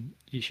ahead and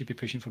you should be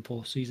pushing for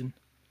postseason?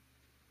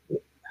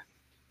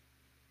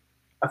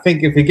 I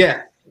think if we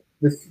get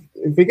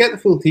the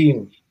full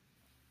team,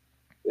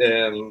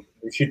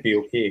 we should be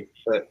okay.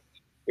 But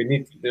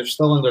we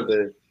still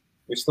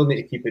need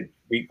to keep it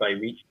week by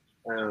week.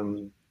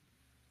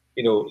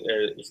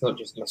 It's not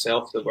just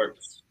myself that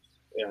works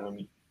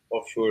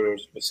offshore.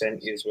 There's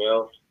Vicente as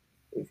well.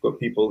 We've got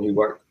people who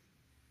work.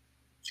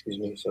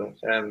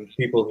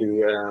 People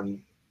who are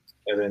in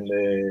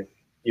the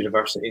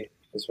university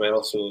as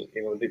well. So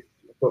we've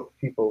got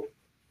people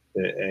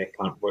that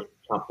can't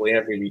play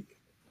every week.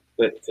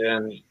 But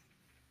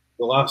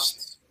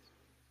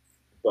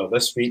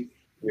this week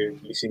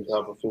we seem to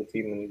have a full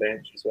team on the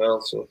bench as well.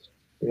 So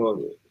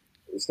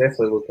it's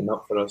definitely looking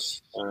up for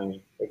us.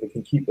 If we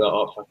can keep that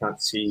up, I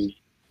can't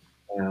see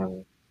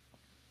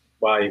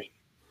why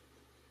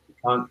we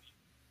can't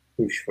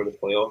push for the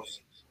playoffs.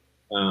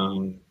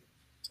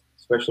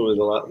 Especially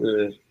with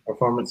the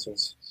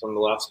performances from the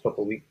last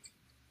couple of weeks.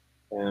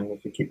 And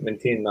if we keep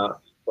maintaining that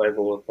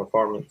level of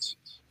performance,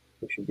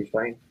 we should be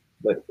fine.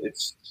 But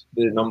it's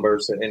the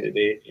numbers at the end of the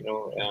day,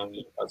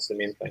 that's the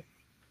main thing.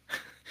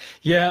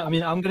 Yeah, I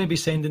mean, I'm going to be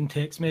sending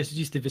text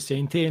messages to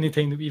Vicente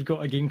anytime that we've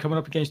got a game coming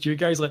up against you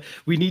guys. Like,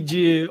 we need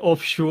you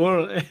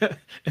offshore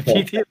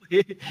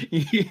immediately.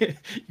 You're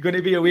going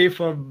to be away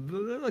for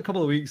a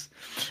couple of weeks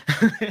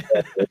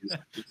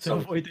to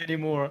avoid any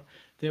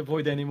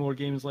more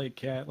games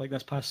like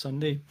this past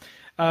Sunday.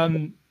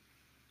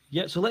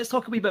 Yeah, so let's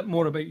talk a wee bit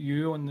more about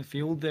you on the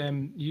field.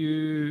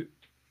 You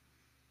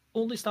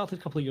only started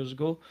a couple of years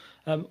ago.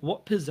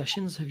 What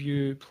positions have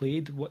you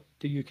played? What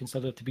do you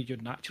consider to be your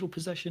natural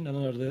position? And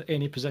are there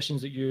any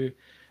positions that you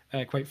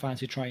quite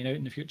fancy trying out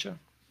in the future?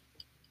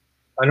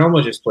 I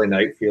normally just play in the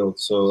outfield,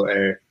 so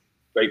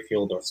right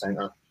field or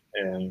centre.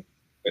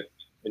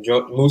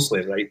 But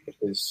mostly right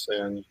because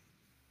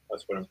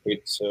that's where I'm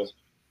put. So,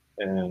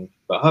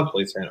 but I have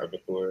played centre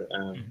before.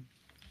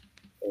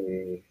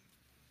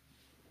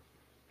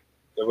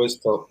 There was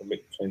talk about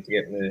trying to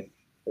get in the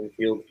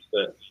infield,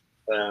 but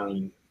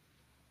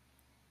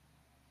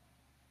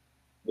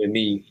with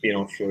me being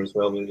offshore as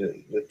well, with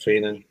the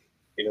training,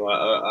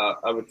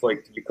 I would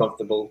like to be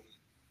comfortable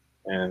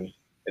in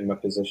my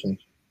position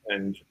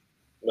and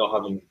not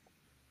having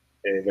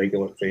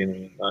regular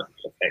training that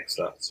affects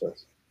that. So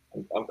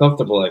I'm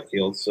comfortable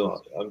outfield,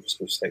 so I'm just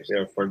going to stick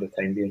there for the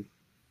time being.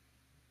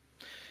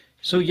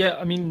 So yeah,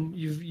 I mean,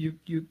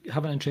 you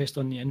have an interest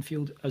on the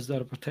infield. Is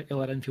there a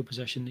particular infield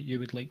position that you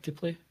would like to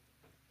play?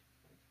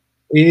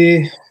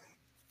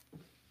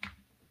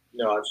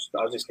 No,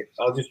 I'll just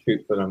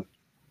put for them.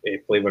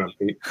 Play where I'm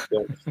put.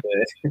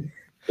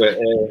 But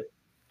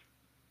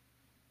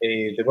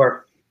they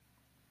were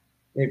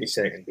maybe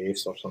second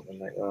base or something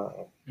like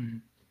that.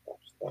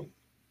 Mm-hmm.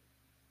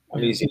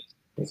 I'm easy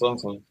as long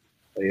as I'm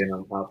playing,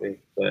 I'm happy.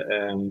 But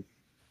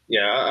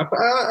yeah,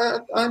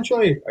 I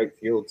enjoy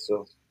outfield.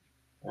 So,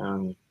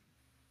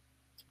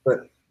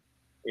 but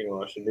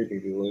I should maybe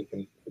be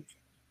looking to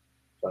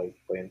try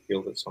playing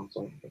field at some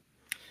point.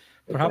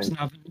 Perhaps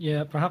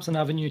an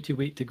avenue to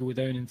wait to go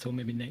down until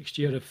maybe next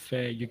year if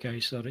you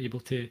guys are able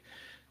to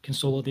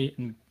consolidate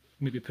and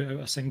maybe put out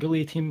a single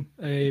A team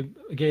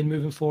again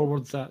moving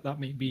forward. That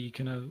might be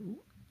kind of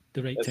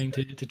the right time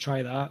to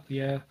try that.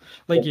 Yeah,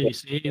 like you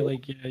say,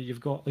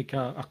 you've got like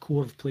a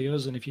core of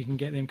players, and if you can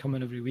get them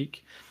coming every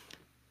week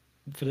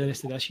for the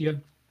rest of this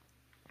year,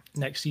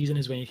 next season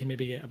is when you can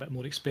maybe get a bit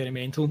more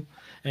experimental.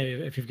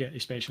 If you've got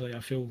especially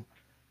a full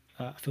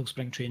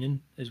spring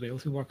training as well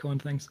to work on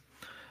things.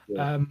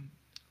 Yeah.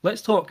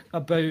 Let's talk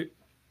about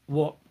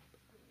what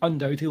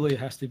undoubtedly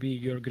has to be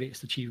your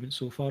greatest achievement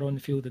so far on the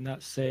field, and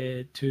that's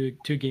two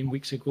game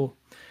weeks ago.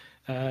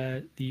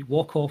 The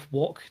walk-off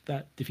walk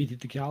that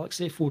defeated the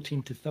Galaxy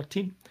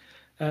 14-13.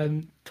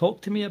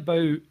 Talk to me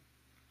about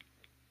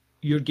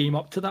your game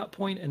up to that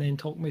point, and then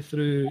talk me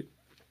through,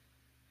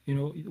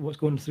 what's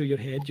going through your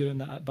head during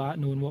that at bat,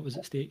 knowing what was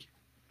at stake.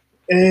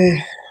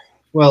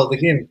 Well, the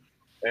game,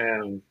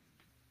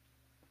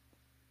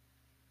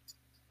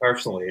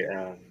 personally,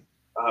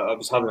 I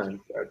was having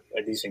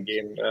a decent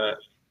game. I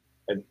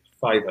had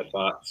 5 at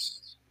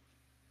bats,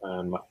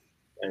 and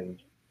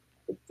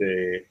with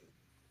the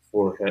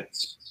 4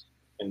 hits,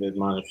 and they'd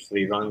managed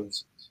 3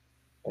 runs,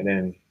 and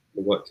then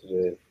we got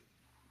to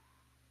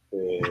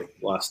the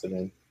last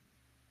inning,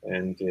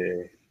 and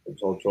it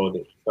was all drawn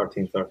at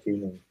 13-13,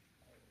 and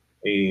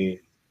the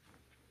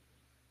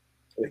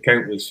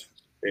count was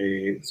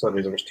there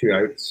was 2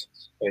 outs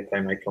by the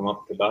time I come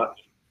up to bat,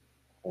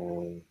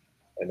 and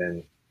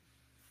then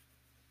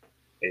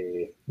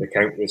the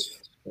count was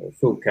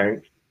full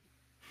count.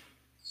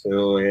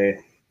 So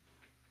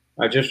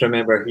I just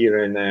remember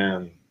hearing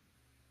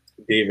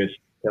David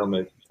tell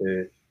me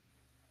to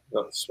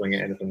not swing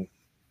at anything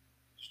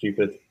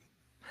stupid.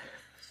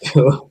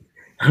 So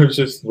I was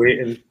just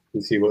waiting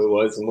to see what it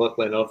was, and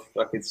luckily enough,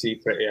 I could see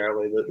pretty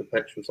early that the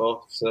pitch was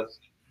off. So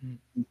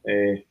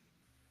it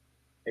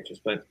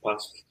just went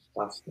past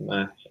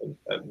my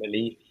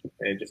knee,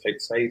 just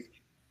outside,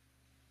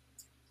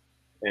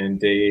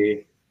 and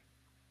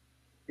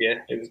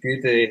yeah, it was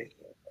good. I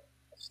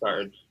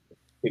started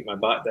put my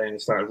bat down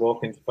and started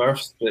walking to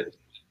first, but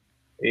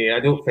I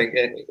don't think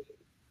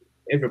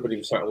everybody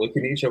was sort of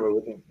looking at each other,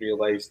 wouldn't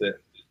realise that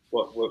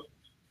what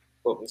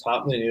was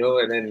happening,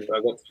 and then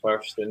I got to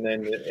first, and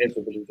then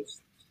everybody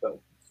just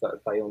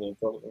started piling on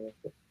top of me.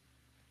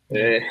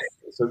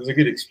 So it was a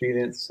good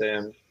experience,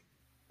 and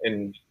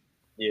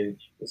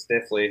it's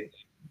definitely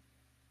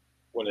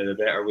one of the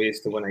better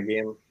ways to win a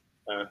game,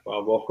 a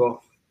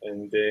walk-off,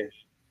 and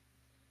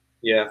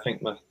I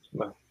think my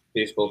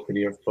baseball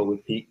career has probably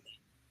peaked.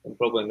 I'm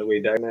probably on the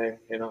way down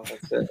now,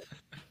 that's it.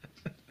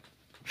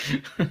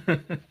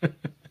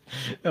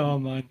 Oh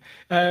man,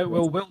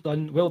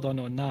 well done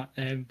on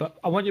that. But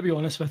I want you to be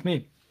honest with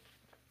me.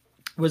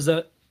 Was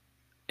there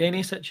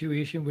any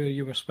situation where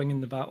you were swinging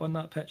the bat on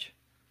that pitch?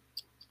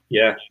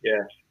 Yeah.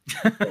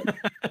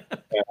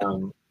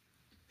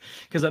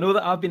 Because I know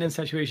that I've been in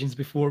situations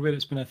before where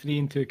it's been a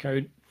 3-2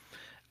 count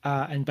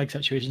in big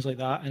situations like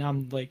that, and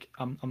I'm like,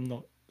 I'm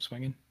not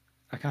swinging.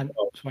 I can't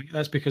swing.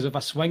 That's because if I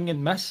swing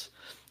and miss,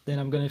 then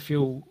I'm going to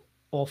feel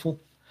awful.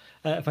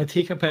 If I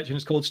take a pitch and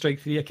it's called strike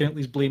three, I can at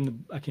least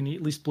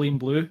blame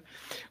blue.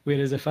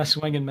 Whereas if I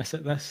swing and miss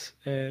at this,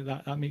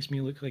 that makes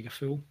me look like a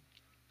fool.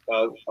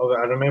 I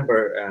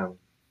remember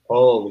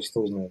Paul always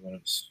told me when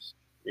it's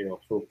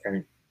full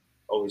count,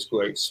 always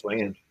go out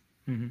swinging.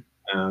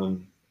 Mm-hmm.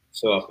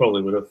 So I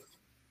probably would have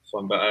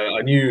swung, but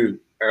I knew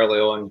early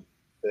on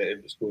that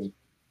it was going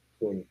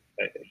to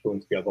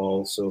be a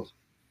ball, so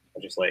I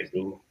just let it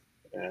go.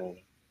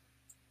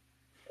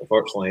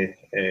 Unfortunately,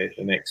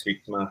 the next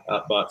week my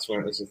at bats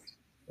weren't as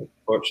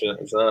fortunate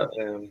as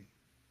that.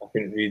 I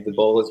couldn't read the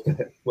ball as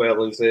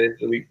well as the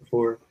week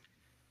before.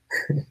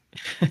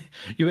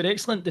 You were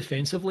excellent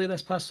defensively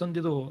this past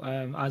Sunday, though,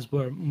 as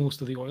were most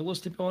of the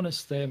Oilers, to be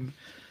honest.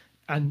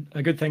 And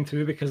a good thing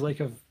too, because like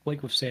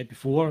we've said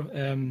before,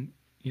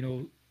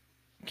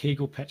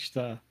 Kago pitched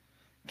I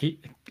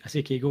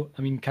say Kago,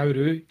 I mean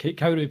Kauru.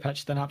 Kauru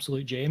pitched an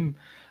absolute gem,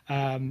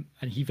 and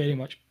he very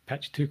much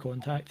pitched to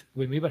contact.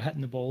 When we were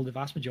hitting the ball, the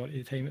vast majority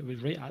of the time it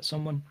was right at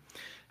someone.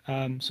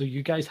 So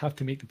you guys have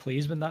to make the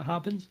plays when that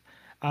happens,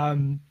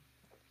 and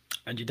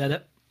you did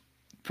it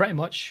pretty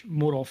much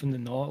more often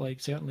than not. Like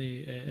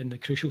certainly in the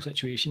crucial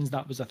situations,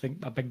 that was I think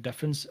a big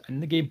difference in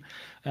the game.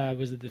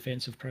 Was the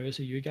defensive prowess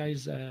of you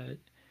guys.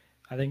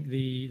 I think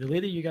the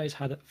lady you guys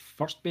had at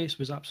first base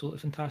was absolutely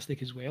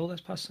fantastic as well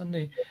this past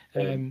Sunday.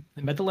 The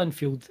middle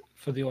infield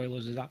for the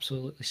Oilers is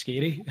absolutely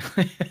scary.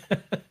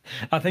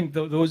 I think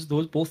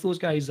both those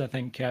guys I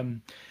think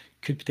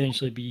could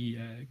potentially be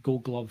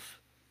Gold Glove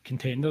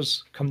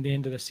contenders come the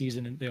end of the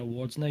season and the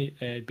awards night,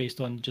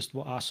 based on just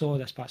what I saw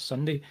this past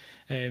Sunday.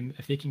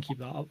 If they can keep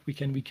that up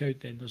week in, week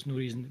out, then there's no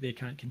reason that they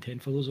can't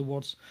contend for those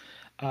awards.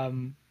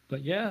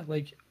 But yeah,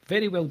 like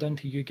very well done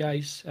to you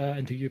guys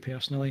and to you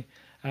personally.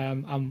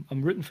 I'm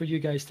rooting for you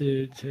guys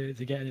to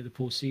get into the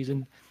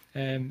postseason.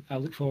 I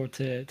look forward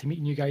to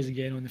meeting you guys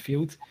again on the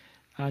field.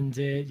 And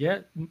yeah,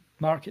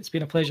 Mark, it's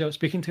been a pleasure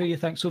speaking to you.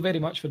 Thanks so very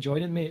much for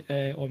joining me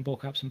on Ball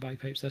Caps and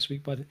Bagpipes this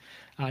week, bud.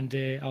 And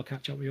I'll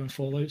catch up with you on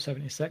Fallout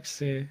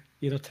 76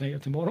 either tonight or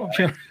tomorrow, I'm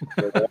sure.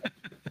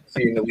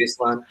 See you in the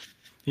wasteland.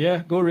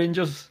 Yeah, go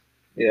Rangers.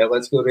 Yeah,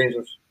 let's go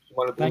Rangers.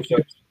 Thank you.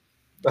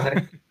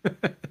 Bye.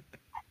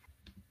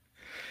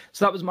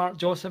 So that was Mark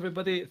Joss,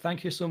 everybody.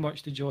 Thank you so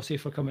much to Jossie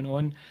for coming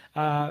on.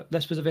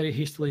 This was a very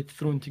hastily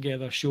thrown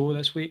together show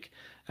this week,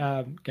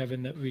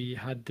 given that we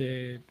had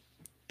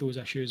those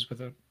issues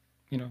with our,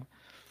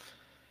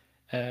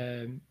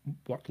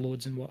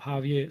 workloads and what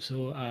have you.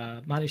 So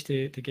managed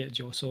to get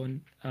Joss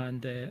on,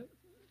 and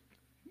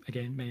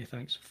again, many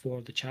thanks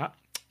for the chat.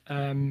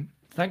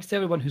 Thanks to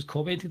everyone who's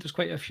commented. There's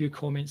quite a few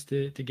comments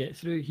to get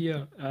through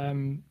here.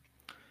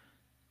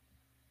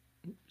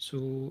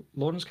 So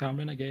Lawrence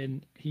Cameron,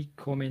 again, he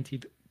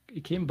commented,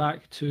 he came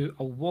back to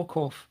a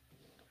walk-off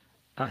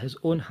at his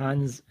own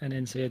hands and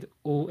then said,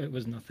 oh, it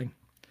was nothing.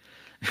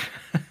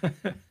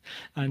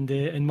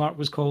 And Mark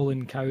was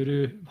calling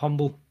Kauru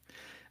humble.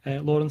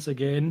 Lawrence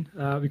again,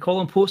 we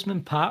call him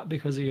Postman Pat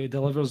because he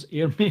delivers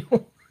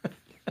airmail.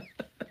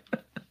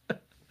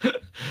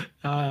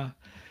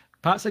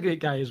 Pat's a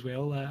great guy as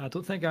well. I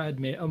don't think I had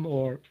met him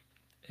or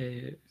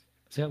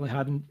certainly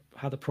hadn't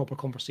had a proper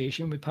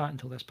conversation with Pat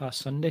until this past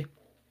Sunday.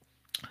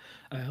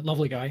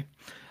 Lovely guy.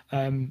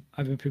 I've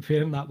been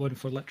preparing that one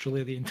for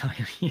literally the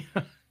entire year.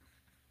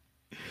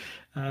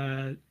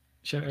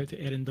 Shout out to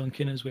Erin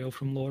Duncan as well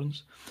from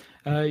Lawrence.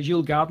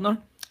 Gilles Gardner,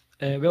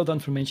 well done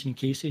for mentioning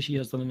Casey. She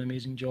has done an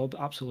amazing job.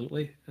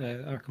 Absolutely.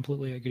 I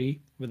completely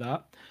agree with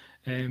that.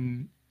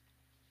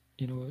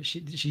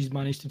 She's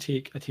managed to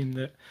take a team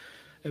that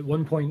at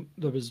one point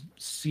there was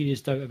serious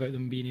doubt about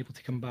them being able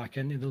to come back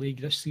into the league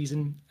this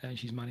season, and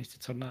she's managed to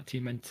turn that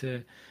team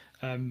into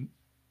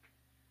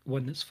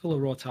one that's full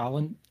of raw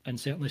talent and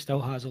certainly still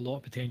has a lot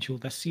of potential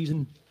this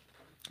season.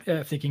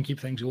 If they can keep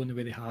things going the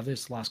way they have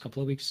this last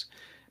couple of weeks,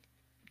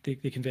 they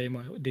could very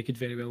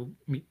well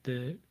make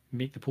the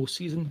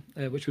postseason,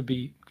 which would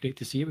be great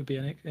to see. It would be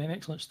an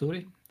excellent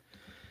story.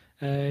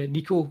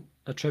 Nico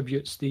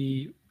attributes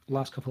the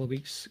last couple of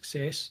weeks'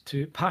 success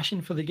to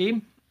passion for the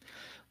game,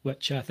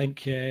 which I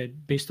think,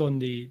 based on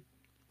the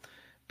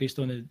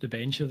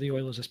bench of the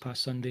Oilers this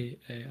past Sunday,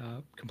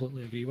 I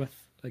completely agree with.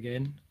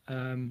 Again,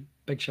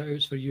 big shout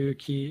outs for you,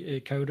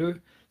 Kauru,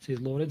 says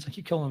Lawrence. I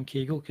keep calling him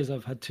Keigo because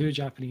I've had two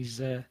Japanese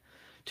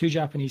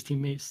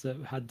teammates that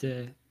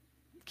had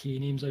K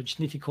names. I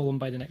just need to call him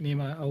by the nickname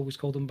I always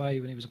called him by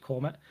when he was a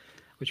Comet,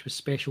 which was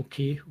Special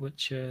K,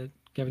 which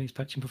given his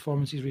pitching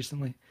performances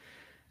recently,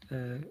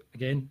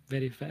 again,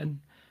 very fitting.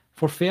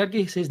 For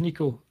Fergie, says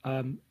Nico,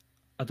 I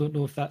don't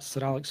know if that's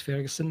Sir Alex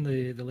Ferguson,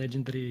 the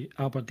legendary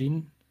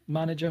Aberdeen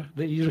manager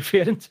that he's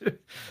referring to,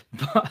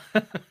 but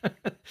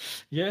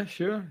yeah,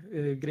 sure,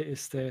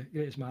 greatest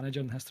manager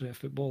in the history of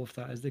football, if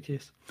that is the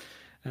case.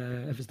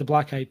 If it's the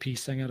Black Eyed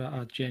Peas singer,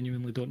 I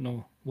genuinely don't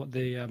know what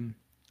the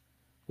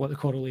what the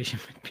correlation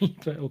would be,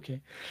 but okay.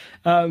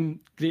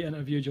 Great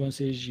interview, John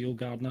says, Gilles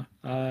Gardner.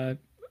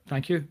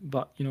 Thank you,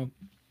 but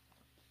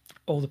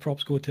all the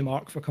props go to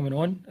Mark for coming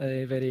on.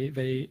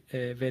 Very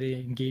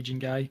engaging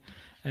guy,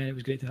 and it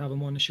was great to have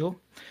him on the show.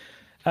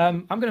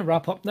 I'm going to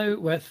wrap up now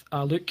with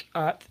a look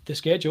at the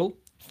schedule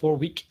for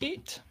week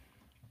 8.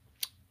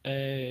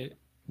 I'm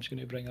just going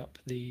to bring up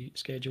the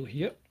schedule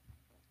here.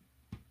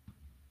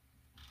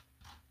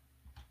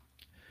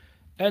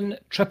 In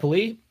Triple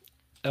A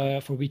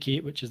for week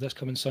 8, which is this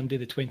coming Sunday,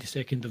 the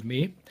 22nd of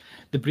May,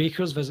 the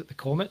Breakers visit the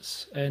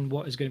Comets in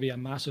what is going to be a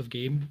massive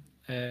game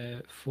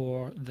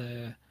for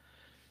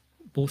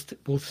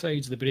both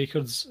sides. The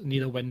Breakers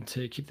need a win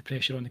to keep the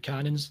pressure on the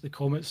Cannons. The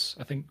Comets,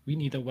 I think we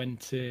need a win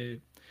to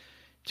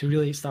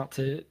really start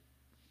to.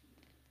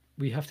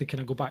 We have to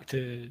kind of go back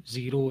to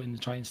zero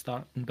and try and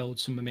start and build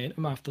some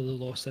momentum after the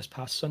loss this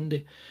past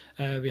Sunday.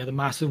 We had a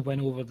massive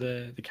win over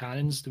the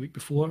Cannons the week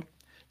before.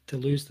 To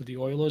lose to the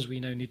Oilers, we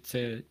now need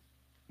to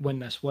win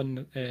this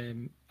one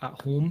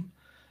at home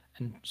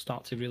and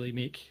start to really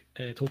make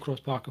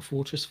Tollcross Park a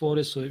fortress for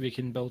us, so that we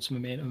can build some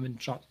momentum and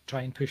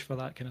try and push for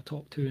that kind of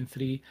top 2 and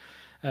 3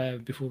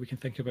 before we can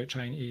think about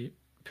trying to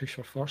push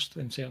for first.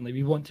 And certainly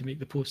we want to make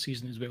the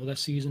postseason as well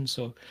this season,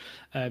 so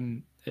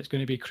it's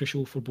going to be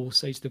crucial for both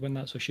sides to win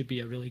that, so it should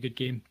be a really good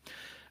game.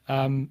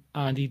 And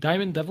the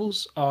Diamond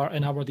Devils are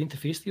in Aberdeen to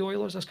face the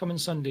Oilers this coming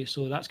Sunday,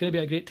 so that's going to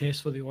be a great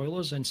test for the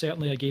Oilers, and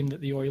certainly a game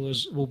that the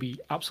Oilers will be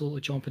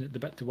absolutely chomping at the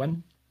bit to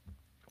win,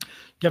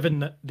 given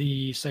that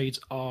the sides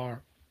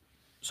are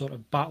sort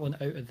of battling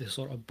out of the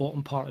sort of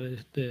bottom part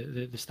of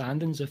the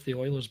standings. If the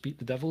Oilers beat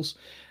the Devils,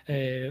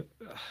 I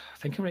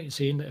think I'm right in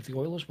saying that if the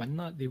Oilers win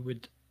that, they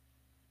would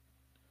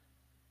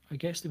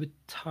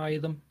tie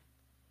them,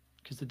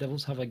 because the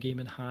Devils have a game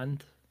in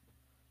hand.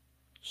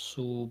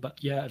 So,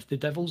 but yeah, if the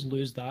Devils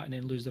lose that and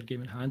then lose their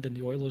game in hand, then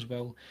the Oilers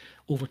will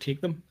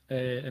overtake them,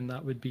 and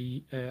that would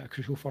be a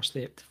crucial first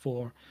step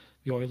for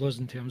the Oilers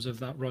in terms of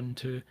that run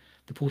to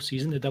the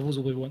postseason. The Devils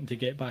will be wanting to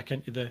get back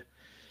into the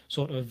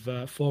sort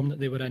of form that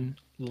they were in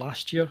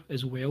last year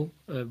as well,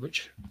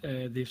 which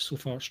they've so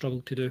far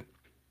struggled to do.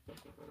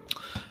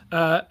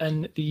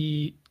 In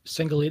the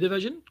Single A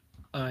division,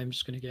 I'm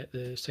just going to get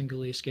the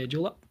Single A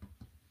schedule up.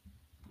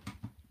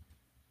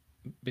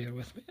 Bear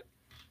with me.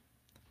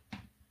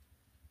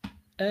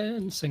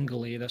 In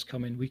Single A this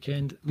coming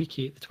weekend, week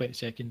 8, the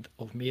 22nd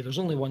of May, there's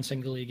only one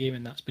Single A game,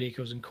 and that's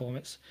Breakers and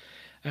Comets.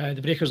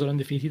 The Breakers are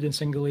undefeated in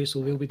Single A,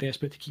 so they'll be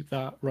desperate to keep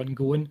that run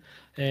going.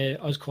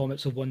 Us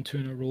Comets have won 2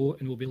 in a row,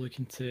 and we'll be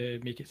looking to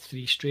make it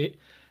 3 straight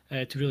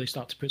to really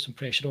start to put some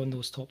pressure on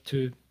those top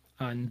 2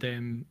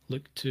 and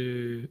look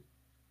to,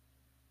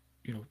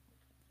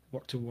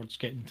 work towards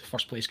getting to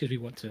first place, because we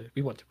want to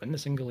win the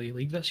Single A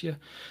league this year,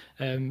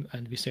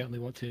 and we certainly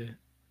want to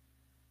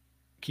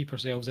keep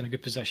ourselves in a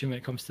good position when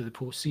it comes to the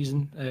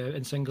postseason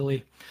in Single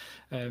A,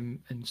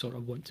 and sort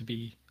of want to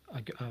be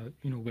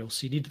well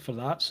seeded for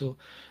that. So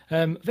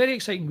very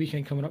exciting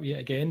weekend coming up yet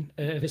again.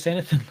 If it's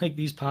anything like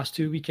these past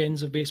 2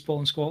 weekends of baseball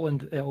in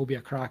Scotland, it will be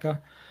a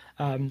cracker.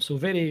 So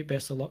very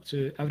best of luck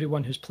to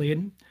everyone who's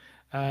playing,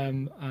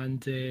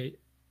 let's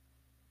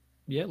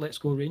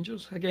go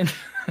Rangers again.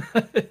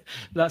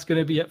 That's going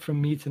to be it from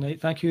me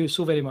tonight. Thank you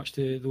so very much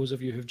to those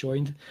of you who've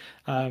joined,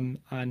 and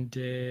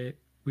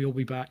we'll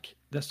be back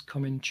this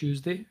coming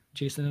Tuesday,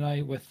 Jason and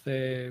I, with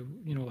a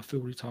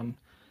full return,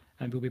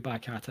 and we'll be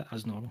back at it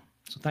as normal.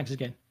 So thanks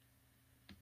again.